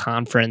all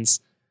conference.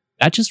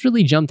 That just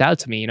really jumped out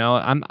to me.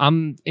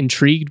 I'm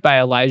intrigued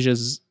by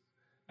his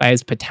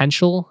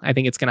potential. I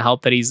think it's going to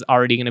help that he's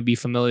already going to be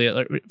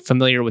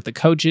familiar with the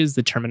coaches,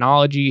 the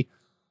terminology,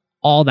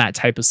 all that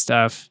type of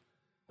stuff.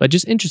 But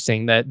just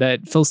interesting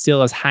that Phil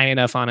Steele is high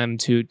enough on him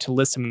to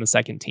list him in the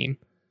second team.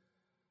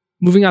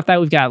 Moving off that,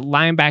 we've got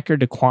linebacker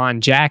Daquan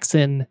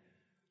Jackson.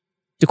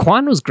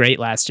 Daquan was great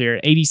last year.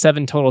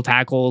 87 total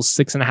tackles,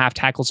 6.5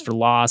 tackles for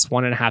loss,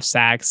 1.5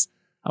 sacks.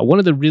 One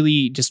of the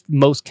really just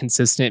most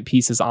consistent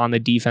pieces on the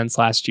defense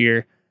last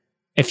year.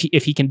 If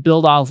he can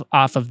build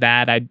off of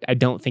that, I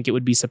don't think it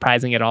would be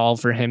surprising at all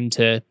for him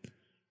to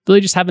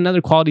really just have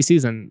another quality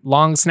season.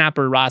 Long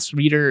snapper Ross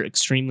Reeder,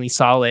 extremely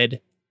solid.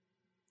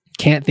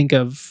 Can't think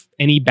of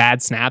any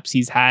bad snaps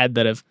he's had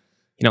that have,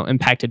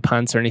 impacted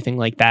punts or anything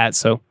like that.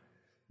 So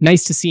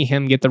nice to see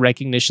him get the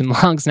recognition.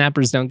 Long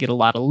snappers don't get a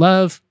lot of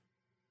love.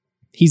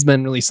 He's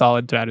been really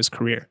solid throughout his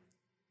career.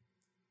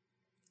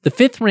 The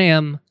 5th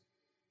Ram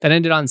that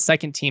ended on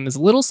second team is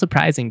a little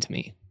surprising to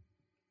me.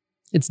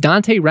 It's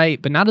Dante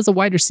Wright, but not as a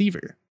wide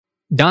receiver.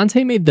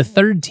 Dante made the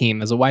 3rd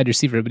team as a wide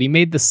receiver, but he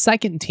made the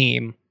 2nd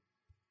team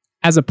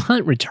as a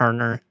punt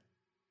returner.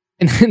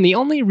 And the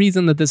only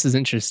reason that this is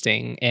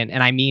interesting, and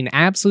I mean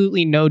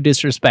absolutely no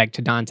disrespect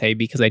to Dante,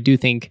 because I do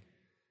think,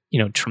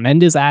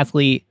 tremendous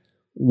athlete,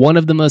 one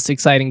of the most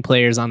exciting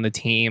players on the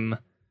team,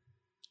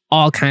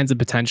 all kinds of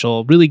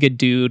potential, really good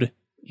dude.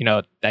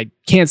 I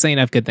can't say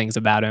enough good things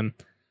about him.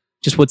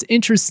 Just what's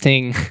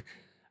interesting,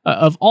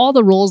 of all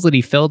the roles that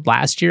he filled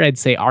last year, I'd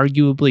say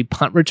arguably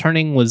punt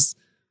returning was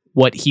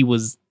what he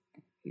was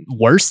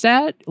worst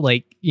at.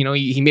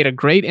 He made a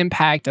great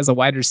impact as a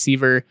wide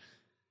receiver.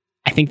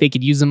 I think they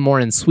could use him more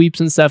in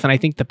sweeps and stuff. And I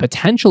think the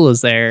potential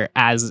is there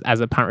as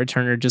a punt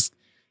returner, just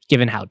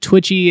given how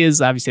twitchy he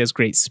is. Obviously has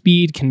great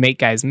speed, can make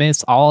guys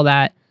miss, all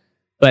that.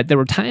 But there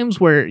were times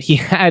where he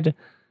had,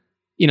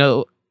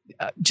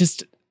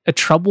 just a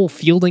trouble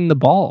fielding the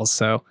ball.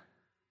 So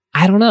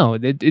I don't know.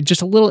 It's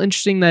just a little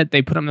interesting that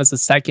they put him as a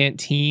second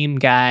team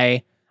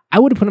guy. I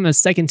would have put him as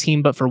second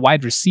team, but for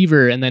wide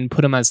receiver, and then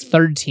put him as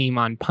 3rd team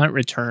on punt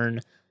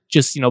return,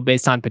 just,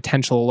 based on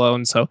potential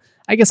alone. So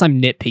I guess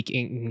I'm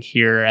nitpicking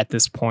here at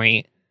this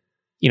point.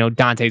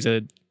 Dante's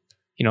a,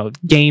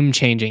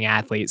 game-changing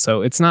athlete.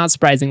 So it's not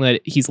surprising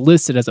that he's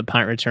listed as a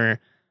punt returner.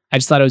 I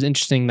just thought it was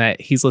interesting that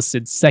he's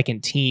listed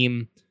second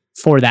team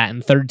for that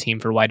and third team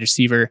for wide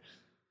receiver.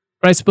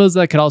 But I suppose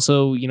that could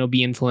also,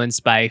 be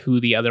influenced by who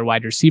the other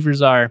wide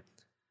receivers are.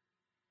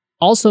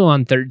 Also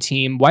on third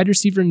team, wide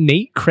receiver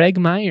Nate Craig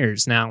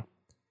Myers. Now,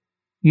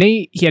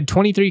 Nate, he had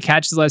 23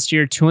 catches last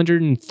year,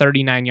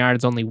 239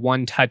 yards, only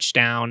one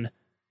touchdown.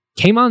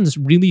 Came on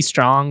really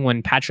strong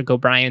when Patrick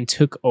O'Brien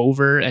took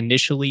over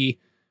initially.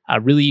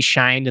 Really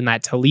shined in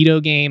that Toledo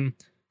game.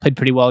 Played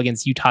pretty well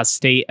against Utah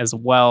State as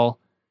well.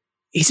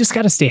 He's just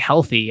got to stay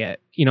healthy.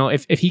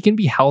 If he can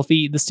be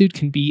healthy, this dude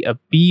can be a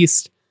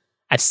beast.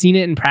 I've seen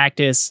it in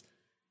practice.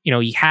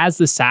 He has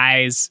the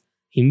size.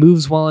 He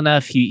moves well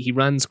enough. He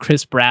runs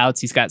crisp routes.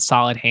 He's got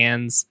solid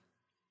hands.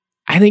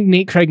 I think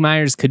Nate Craig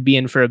Myers could be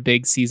in for a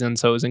big season,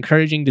 so it was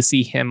encouraging to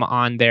see him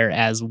on there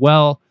as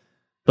well.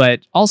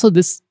 But also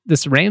this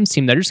Rams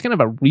team, they're just going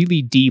to have a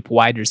really deep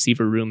wide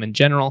receiver room in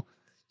general.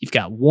 You've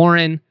got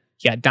Warren,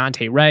 you got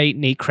Dante Wright,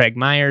 Nate Craig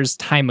Myers,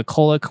 Ty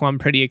McCulloch, who I'm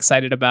pretty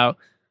excited about.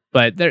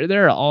 But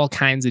there are all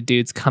kinds of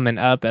dudes coming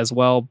up as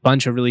well.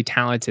 Bunch of really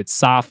talented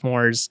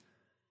sophomores.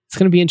 It's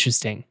going to be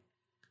interesting.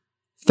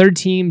 Third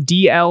team,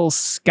 DL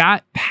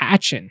Scott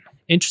Patchen.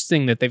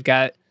 Interesting that they've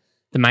got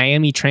the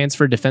Miami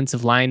transfer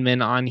defensive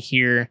lineman on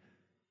here.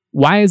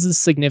 Why is this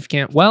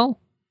significant? Well,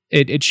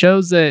 it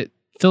shows that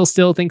Phil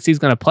Steele thinks he's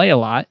going to play a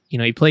lot.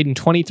 He played in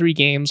 23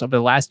 games over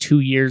the last 2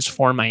 years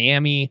for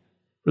Miami,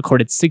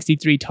 recorded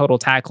 63 total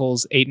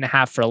tackles,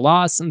 8.5 for a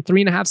loss, and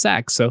 3.5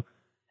 sacks. So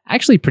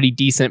actually pretty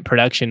decent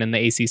production in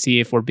the ACC,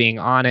 if we're being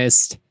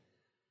honest.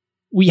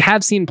 We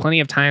have seen plenty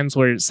of times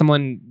where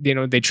someone,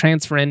 they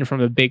transfer in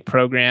from a big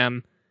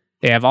program,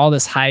 they have all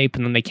this hype,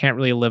 and then they can't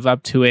really live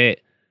up to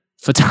it.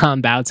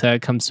 Faton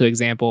Bauta comes to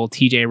example,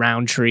 TJ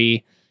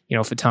Roundtree,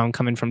 Faton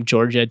coming from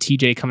Georgia,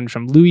 TJ coming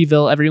from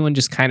Louisville. Everyone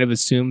just kind of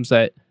assumes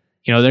that,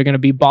 they're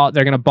going to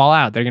ball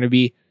out. They're going to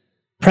be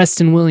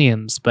Preston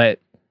Williams,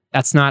 but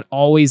that's not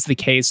always the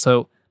case.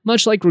 So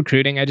much like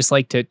recruiting, I just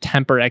like to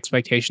temper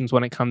expectations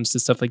when it comes to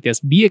stuff like this.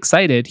 Be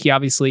excited.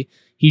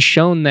 He's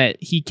shown that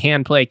he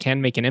can play,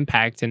 can make an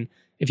impact. And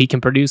if he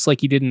can produce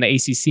like he did in the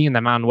ACC and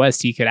the Mountain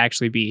West, he could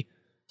actually be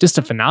just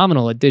a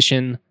phenomenal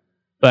addition.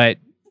 But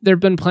there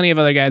have been plenty of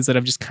other guys that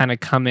have just kind of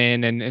come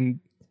in and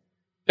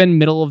been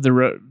middle of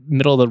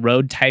the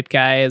road type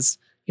guys.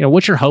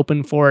 What you're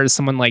hoping for is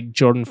someone like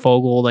Jordan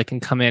Fogle that can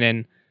come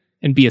in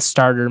and be a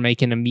starter,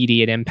 make an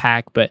immediate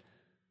impact. But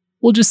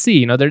we'll just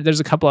see. There's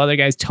a couple other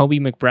guys, Toby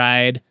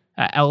McBride,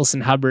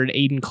 Ellison Hubbard,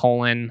 Aiden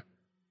Colin.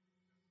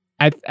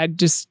 I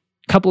just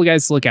a couple of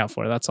guys to look out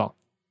for. That's all.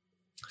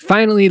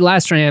 Finally,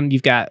 last Ram,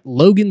 you've got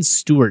Logan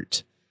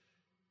Stewart.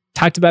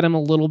 Talked about him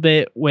a little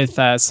bit with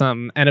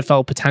some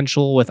NFL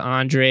potential with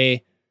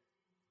Andre.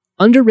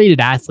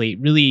 Underrated athlete,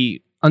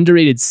 really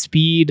underrated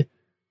speed.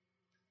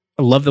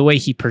 I love the way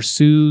he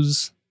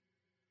pursues.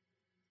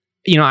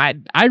 I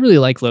really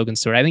like Logan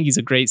Stewart. I think he's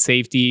a great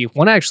safety.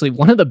 One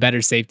of the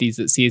better safeties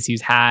that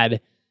CSU's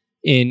had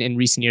in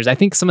recent years. I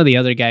think some of the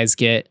other guys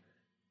get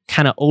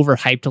kind of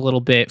overhyped a little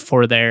bit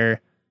for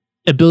their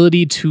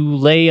ability to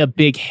lay a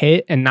big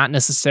hit and not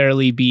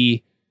necessarily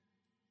be,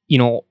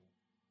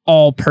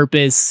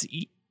 all-purpose,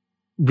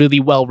 really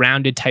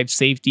well-rounded type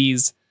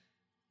safeties.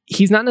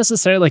 He's not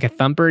necessarily like a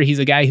thumper. He's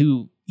a guy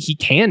who he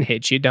can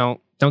hit you. Don't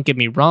get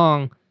me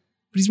wrong,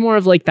 but he's more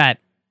of like that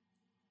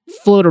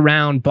float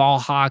around, ball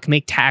hawk,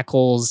 make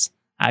tackles,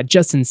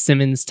 Justin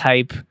Simmons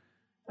type.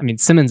 I mean,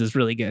 Simmons is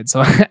really good, so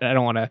I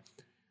don't want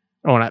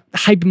to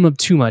hype him up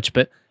too much.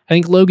 But I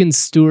think Logan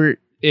Stewart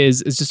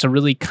is just a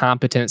really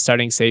competent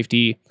starting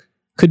safety.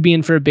 Could be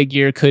in for a big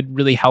year. Could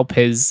really help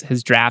his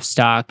draft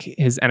stock,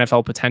 his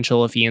NFL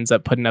potential if he ends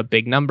up putting up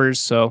big numbers.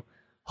 So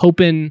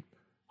hoping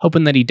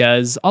that he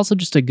does. Also,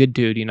 just a good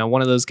dude.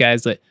 One of those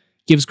guys that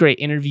gives great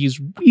interviews.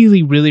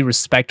 Really, really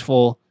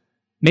respectful.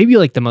 Maybe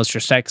like the most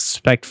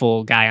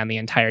respectful guy on the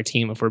entire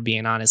team, if we're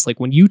being honest. Like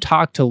when you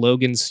talk to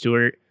Logan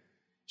Stewart,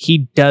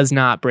 he does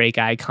not break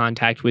eye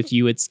contact with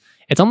you. It's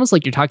almost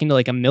like you're talking to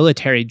like a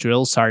military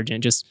drill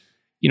sergeant. Just,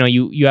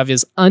 you have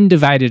his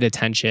undivided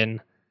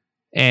attention.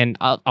 And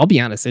I'll be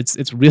honest,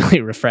 it's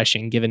really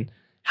refreshing given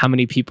how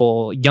many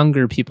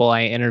younger people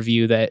I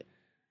interview that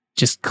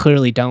just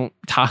clearly don't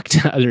talk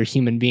to other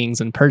human beings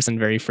in person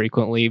very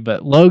frequently.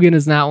 But Logan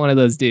is not one of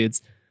those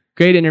dudes.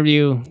 Great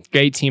interview,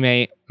 great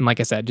teammate. And like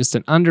I said, just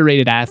an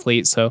underrated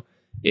athlete. So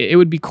it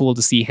would be cool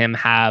to see him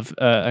have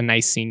a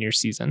nice senior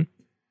season.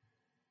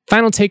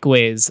 Final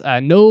takeaways.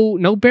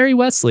 No Barry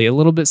Wesley. A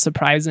little bit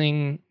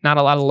surprising. Not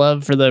a lot of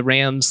love for the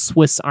Rams'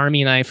 Swiss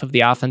Army knife of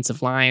the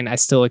offensive line. I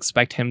still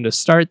expect him to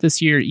start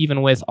this year,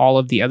 even with all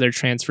of the other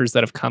transfers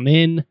that have come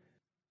in.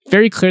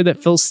 Very clear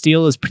that Phil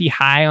Steele is pretty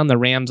high on the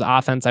Rams'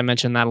 offense. I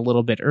mentioned that a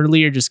little bit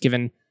earlier, just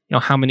given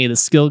how many of the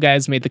skill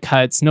guys made the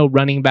cuts. No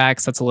running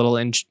backs. That's a little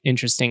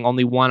interesting.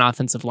 Only one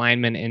offensive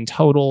lineman in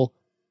total.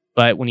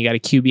 But when you got a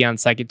QB on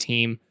second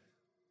team,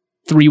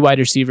 3 wide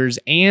receivers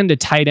and a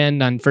tight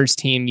end on first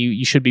team,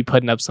 you should be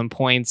putting up some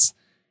points.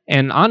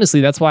 And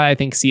honestly, that's why I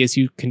think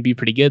CSU can be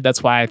pretty good.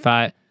 That's why I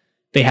thought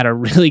they had a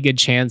really good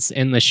chance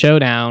in the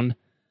showdown.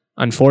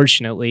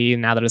 Unfortunately,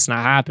 now that it's not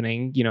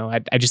happening,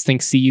 I just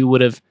think CU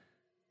would have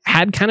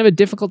had kind of a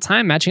difficult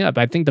time matching up.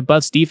 I think the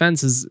Buffs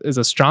defense is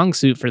a strong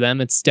suit for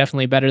them. It's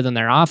definitely better than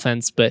their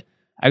offense, but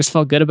I just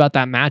felt good about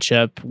that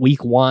matchup.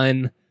 Week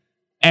 1,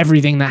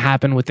 everything that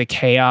happened with the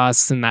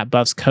chaos and that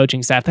Buffs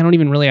coaching staff. They don't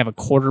even really have a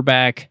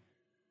quarterback.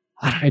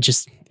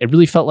 It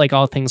really felt like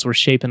all things were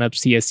shaping up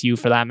CSU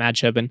for that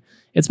matchup, and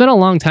it's been a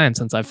long time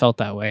since I felt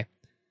that way.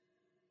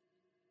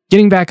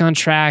 Getting back on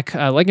track,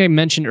 like I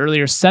mentioned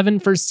earlier, 7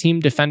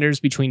 first-team defenders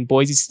between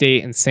Boise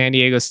State and San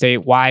Diego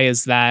State. Why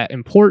is that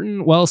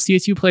important? Well,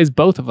 CSU plays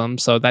both of them,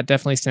 so that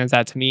definitely stands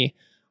out to me.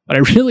 What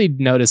I really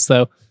noticed,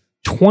 though,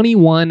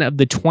 21 of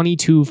the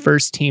 22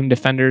 first-team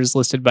defenders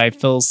listed by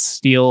Phil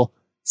Steele,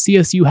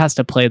 CSU has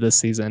to play this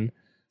season.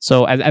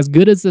 So as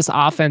good as this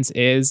offense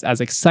is,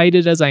 as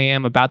excited as I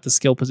am about the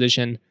skill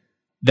position,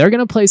 they're going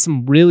to play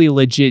some really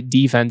legit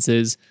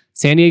defenses.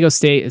 San Diego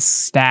State is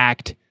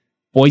stacked.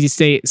 Boise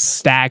State is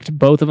stacked.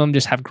 Both of them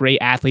just have great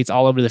athletes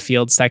all over the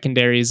field.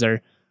 Secondaries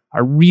are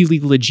really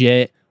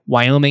legit.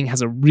 Wyoming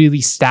has a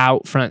really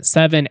stout front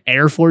 7.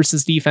 Air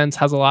Force's defense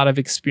has a lot of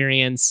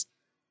experience.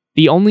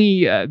 The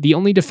only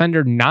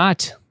defender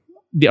that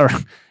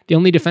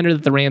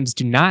the Rams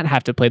do not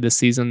have to play this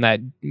season that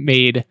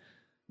made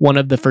one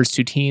of the first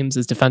 2 teams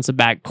is defensive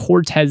back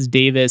Cortez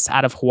Davis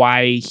out of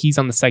Hawaii. He's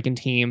on the second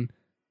team.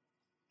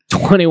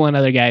 21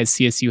 other guys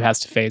CSU has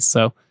to face.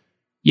 So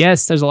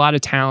yes, there's a lot of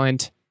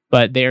talent,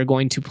 but they are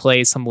going to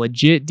play some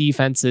legit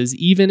defenses,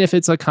 even if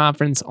it's a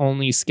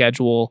conference-only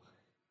schedule.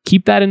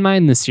 Keep that in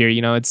mind this year.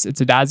 It's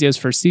Adazio's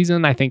first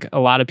season. I think a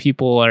lot of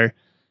people are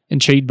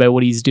intrigued by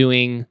what he's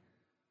doing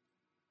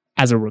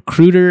as a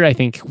recruiter. I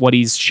think what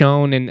he's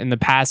shown in the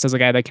past as a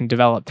guy that can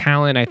develop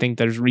talent, I think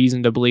there's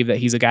reason to believe that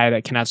he's a guy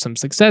that can have some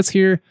success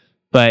here.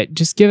 But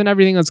just given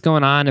everything that's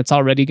going on, it's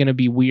already going to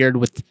be weird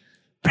with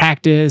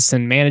practice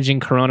and managing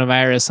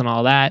coronavirus and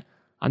all that.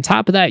 On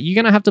top of that, you're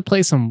going to have to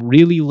play some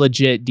really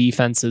legit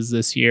defenses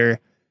this year.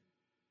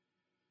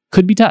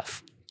 Could be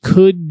tough.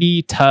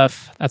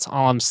 That's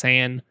all I'm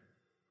saying.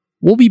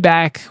 We'll be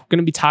back. We're going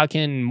to be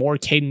talking more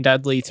Caden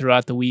Dudley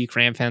throughout the week.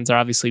 Ram fans are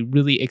obviously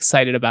really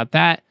excited about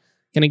that.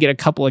 Going to get a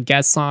couple of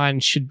guests on.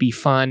 Should be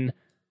fun.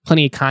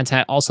 Plenty of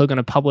content. Also going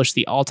to publish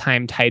the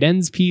all-time tight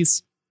ends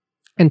piece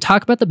and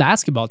talk about the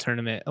basketball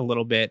tournament a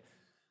little bit.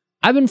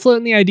 I've been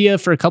floating the idea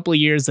for a couple of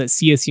years that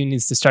CSU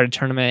needs to start a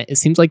tournament. It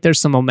seems like there's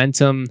some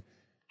momentum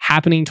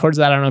happening towards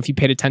that. I don't know if you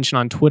paid attention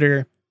on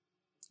Twitter.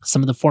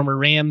 Some of the former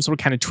Rams were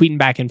kind of tweeting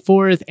back and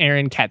forth.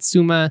 Aaron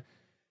Katsuma,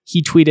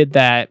 he tweeted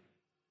that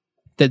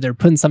they're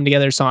putting something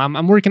together. So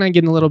I'm working on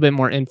getting a little bit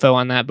more info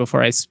on that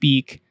before I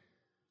speak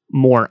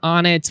more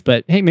on it.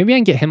 But hey, maybe I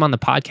can get him on the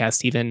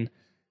podcast even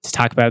to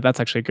talk about it. That's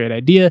actually a great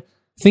idea.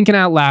 Thinking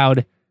out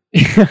loud.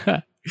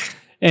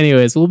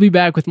 Anyways, we'll be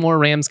back with more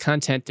Rams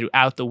content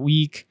throughout the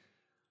week.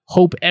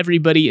 Hope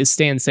everybody is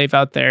staying safe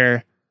out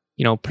there.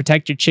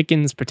 Protect your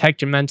chickens,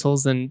 protect your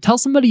mentals, and tell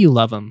somebody you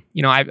love them.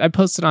 I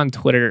posted on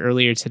Twitter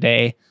earlier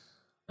today.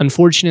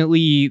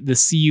 Unfortunately, the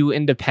CU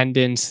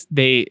Independent,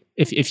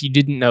 if you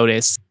didn't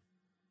notice,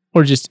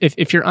 or just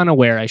if you're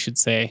unaware, I should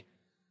say,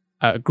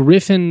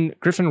 Griffin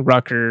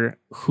Rucker,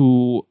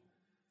 who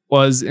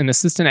was an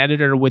assistant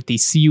editor with the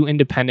CU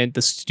Independent,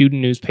 the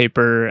student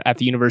newspaper at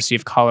the University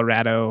of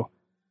Colorado,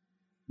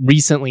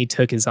 recently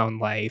took his own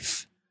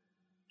life.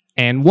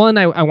 And one,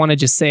 I want to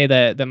just say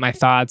that my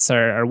thoughts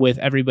are with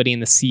everybody in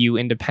the CU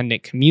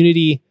Independent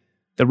community,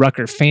 the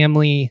Rucker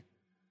family,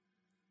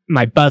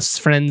 my Buffs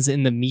friends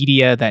in the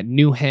media that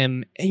knew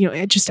him,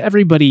 just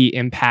everybody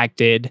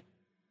impacted.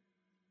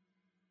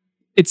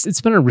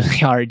 It's been a really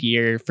hard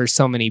year for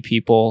so many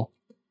people.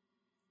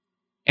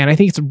 And I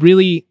think it's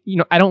really,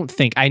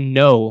 I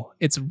know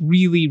it's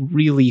really,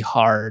 really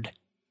hard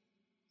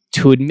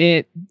to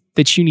admit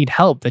that you need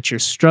help, that you're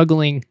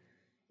struggling.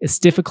 It's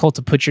difficult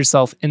to put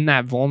yourself in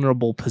that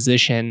vulnerable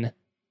position.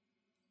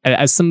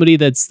 As somebody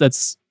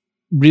that's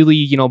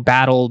really,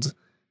 battled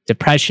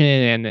depression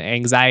and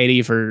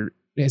anxiety for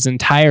his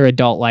entire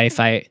adult life,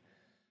 I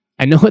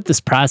know what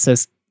this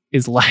process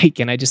is like,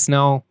 and I just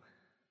know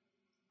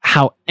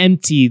how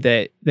empty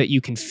that you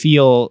can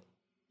feel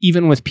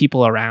even with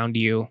people around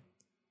you.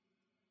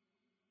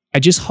 I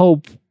just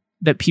hope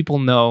that people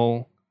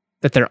know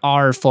that there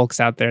are folks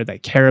out there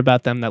that care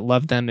about them, that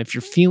love them. If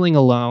you're feeling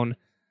alone,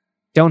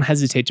 don't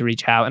hesitate to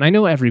reach out. And I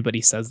know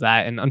everybody says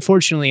that. And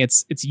unfortunately,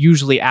 it's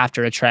usually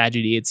after a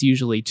tragedy. It's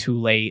usually too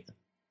late.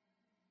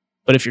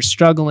 But if you're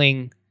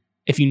struggling,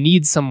 if you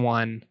need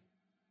someone,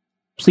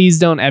 please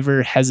don't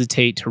ever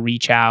hesitate to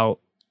reach out.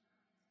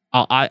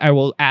 I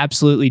will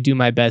absolutely do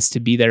my best to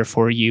be there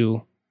for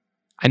you.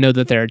 I know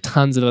that there are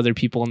tons of other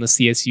people in the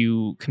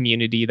CSU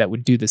community that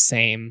would do the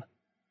same.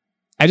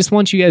 I just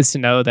want you guys to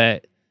know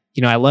that,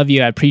 I love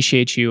you. I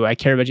appreciate you. I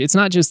care about you. It's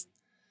not just,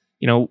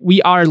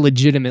 we are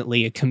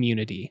legitimately a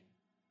community.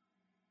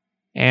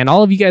 And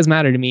all of you guys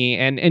matter to me.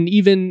 And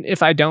even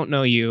if I don't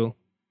know you,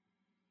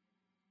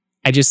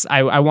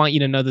 I want you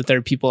to know that there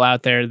are people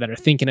out there that are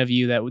thinking of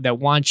you, that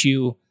want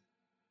you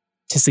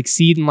to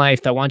succeed in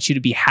life, that want you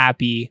to be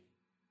happy,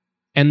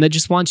 and that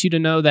just want you to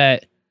know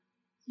that,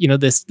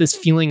 this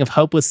feeling of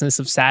hopelessness,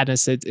 of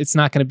sadness, it's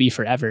not going to be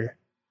forever.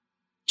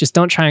 Just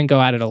don't try and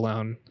go at it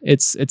alone.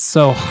 It's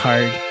so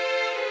hard.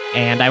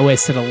 And I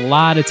wasted a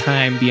lot of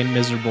time being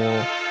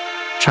miserable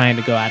trying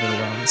to go at it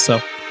alone. So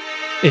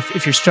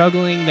if you're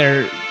struggling,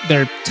 there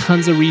are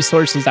tons of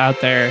resources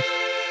out there.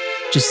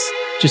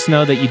 Just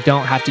know that you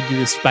don't have to do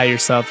this by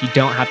yourself. You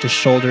don't have to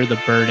shoulder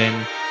the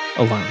burden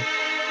alone.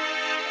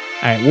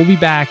 All right, we'll be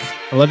back.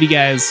 I love you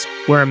guys.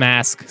 Wear a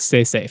mask.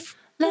 Stay safe.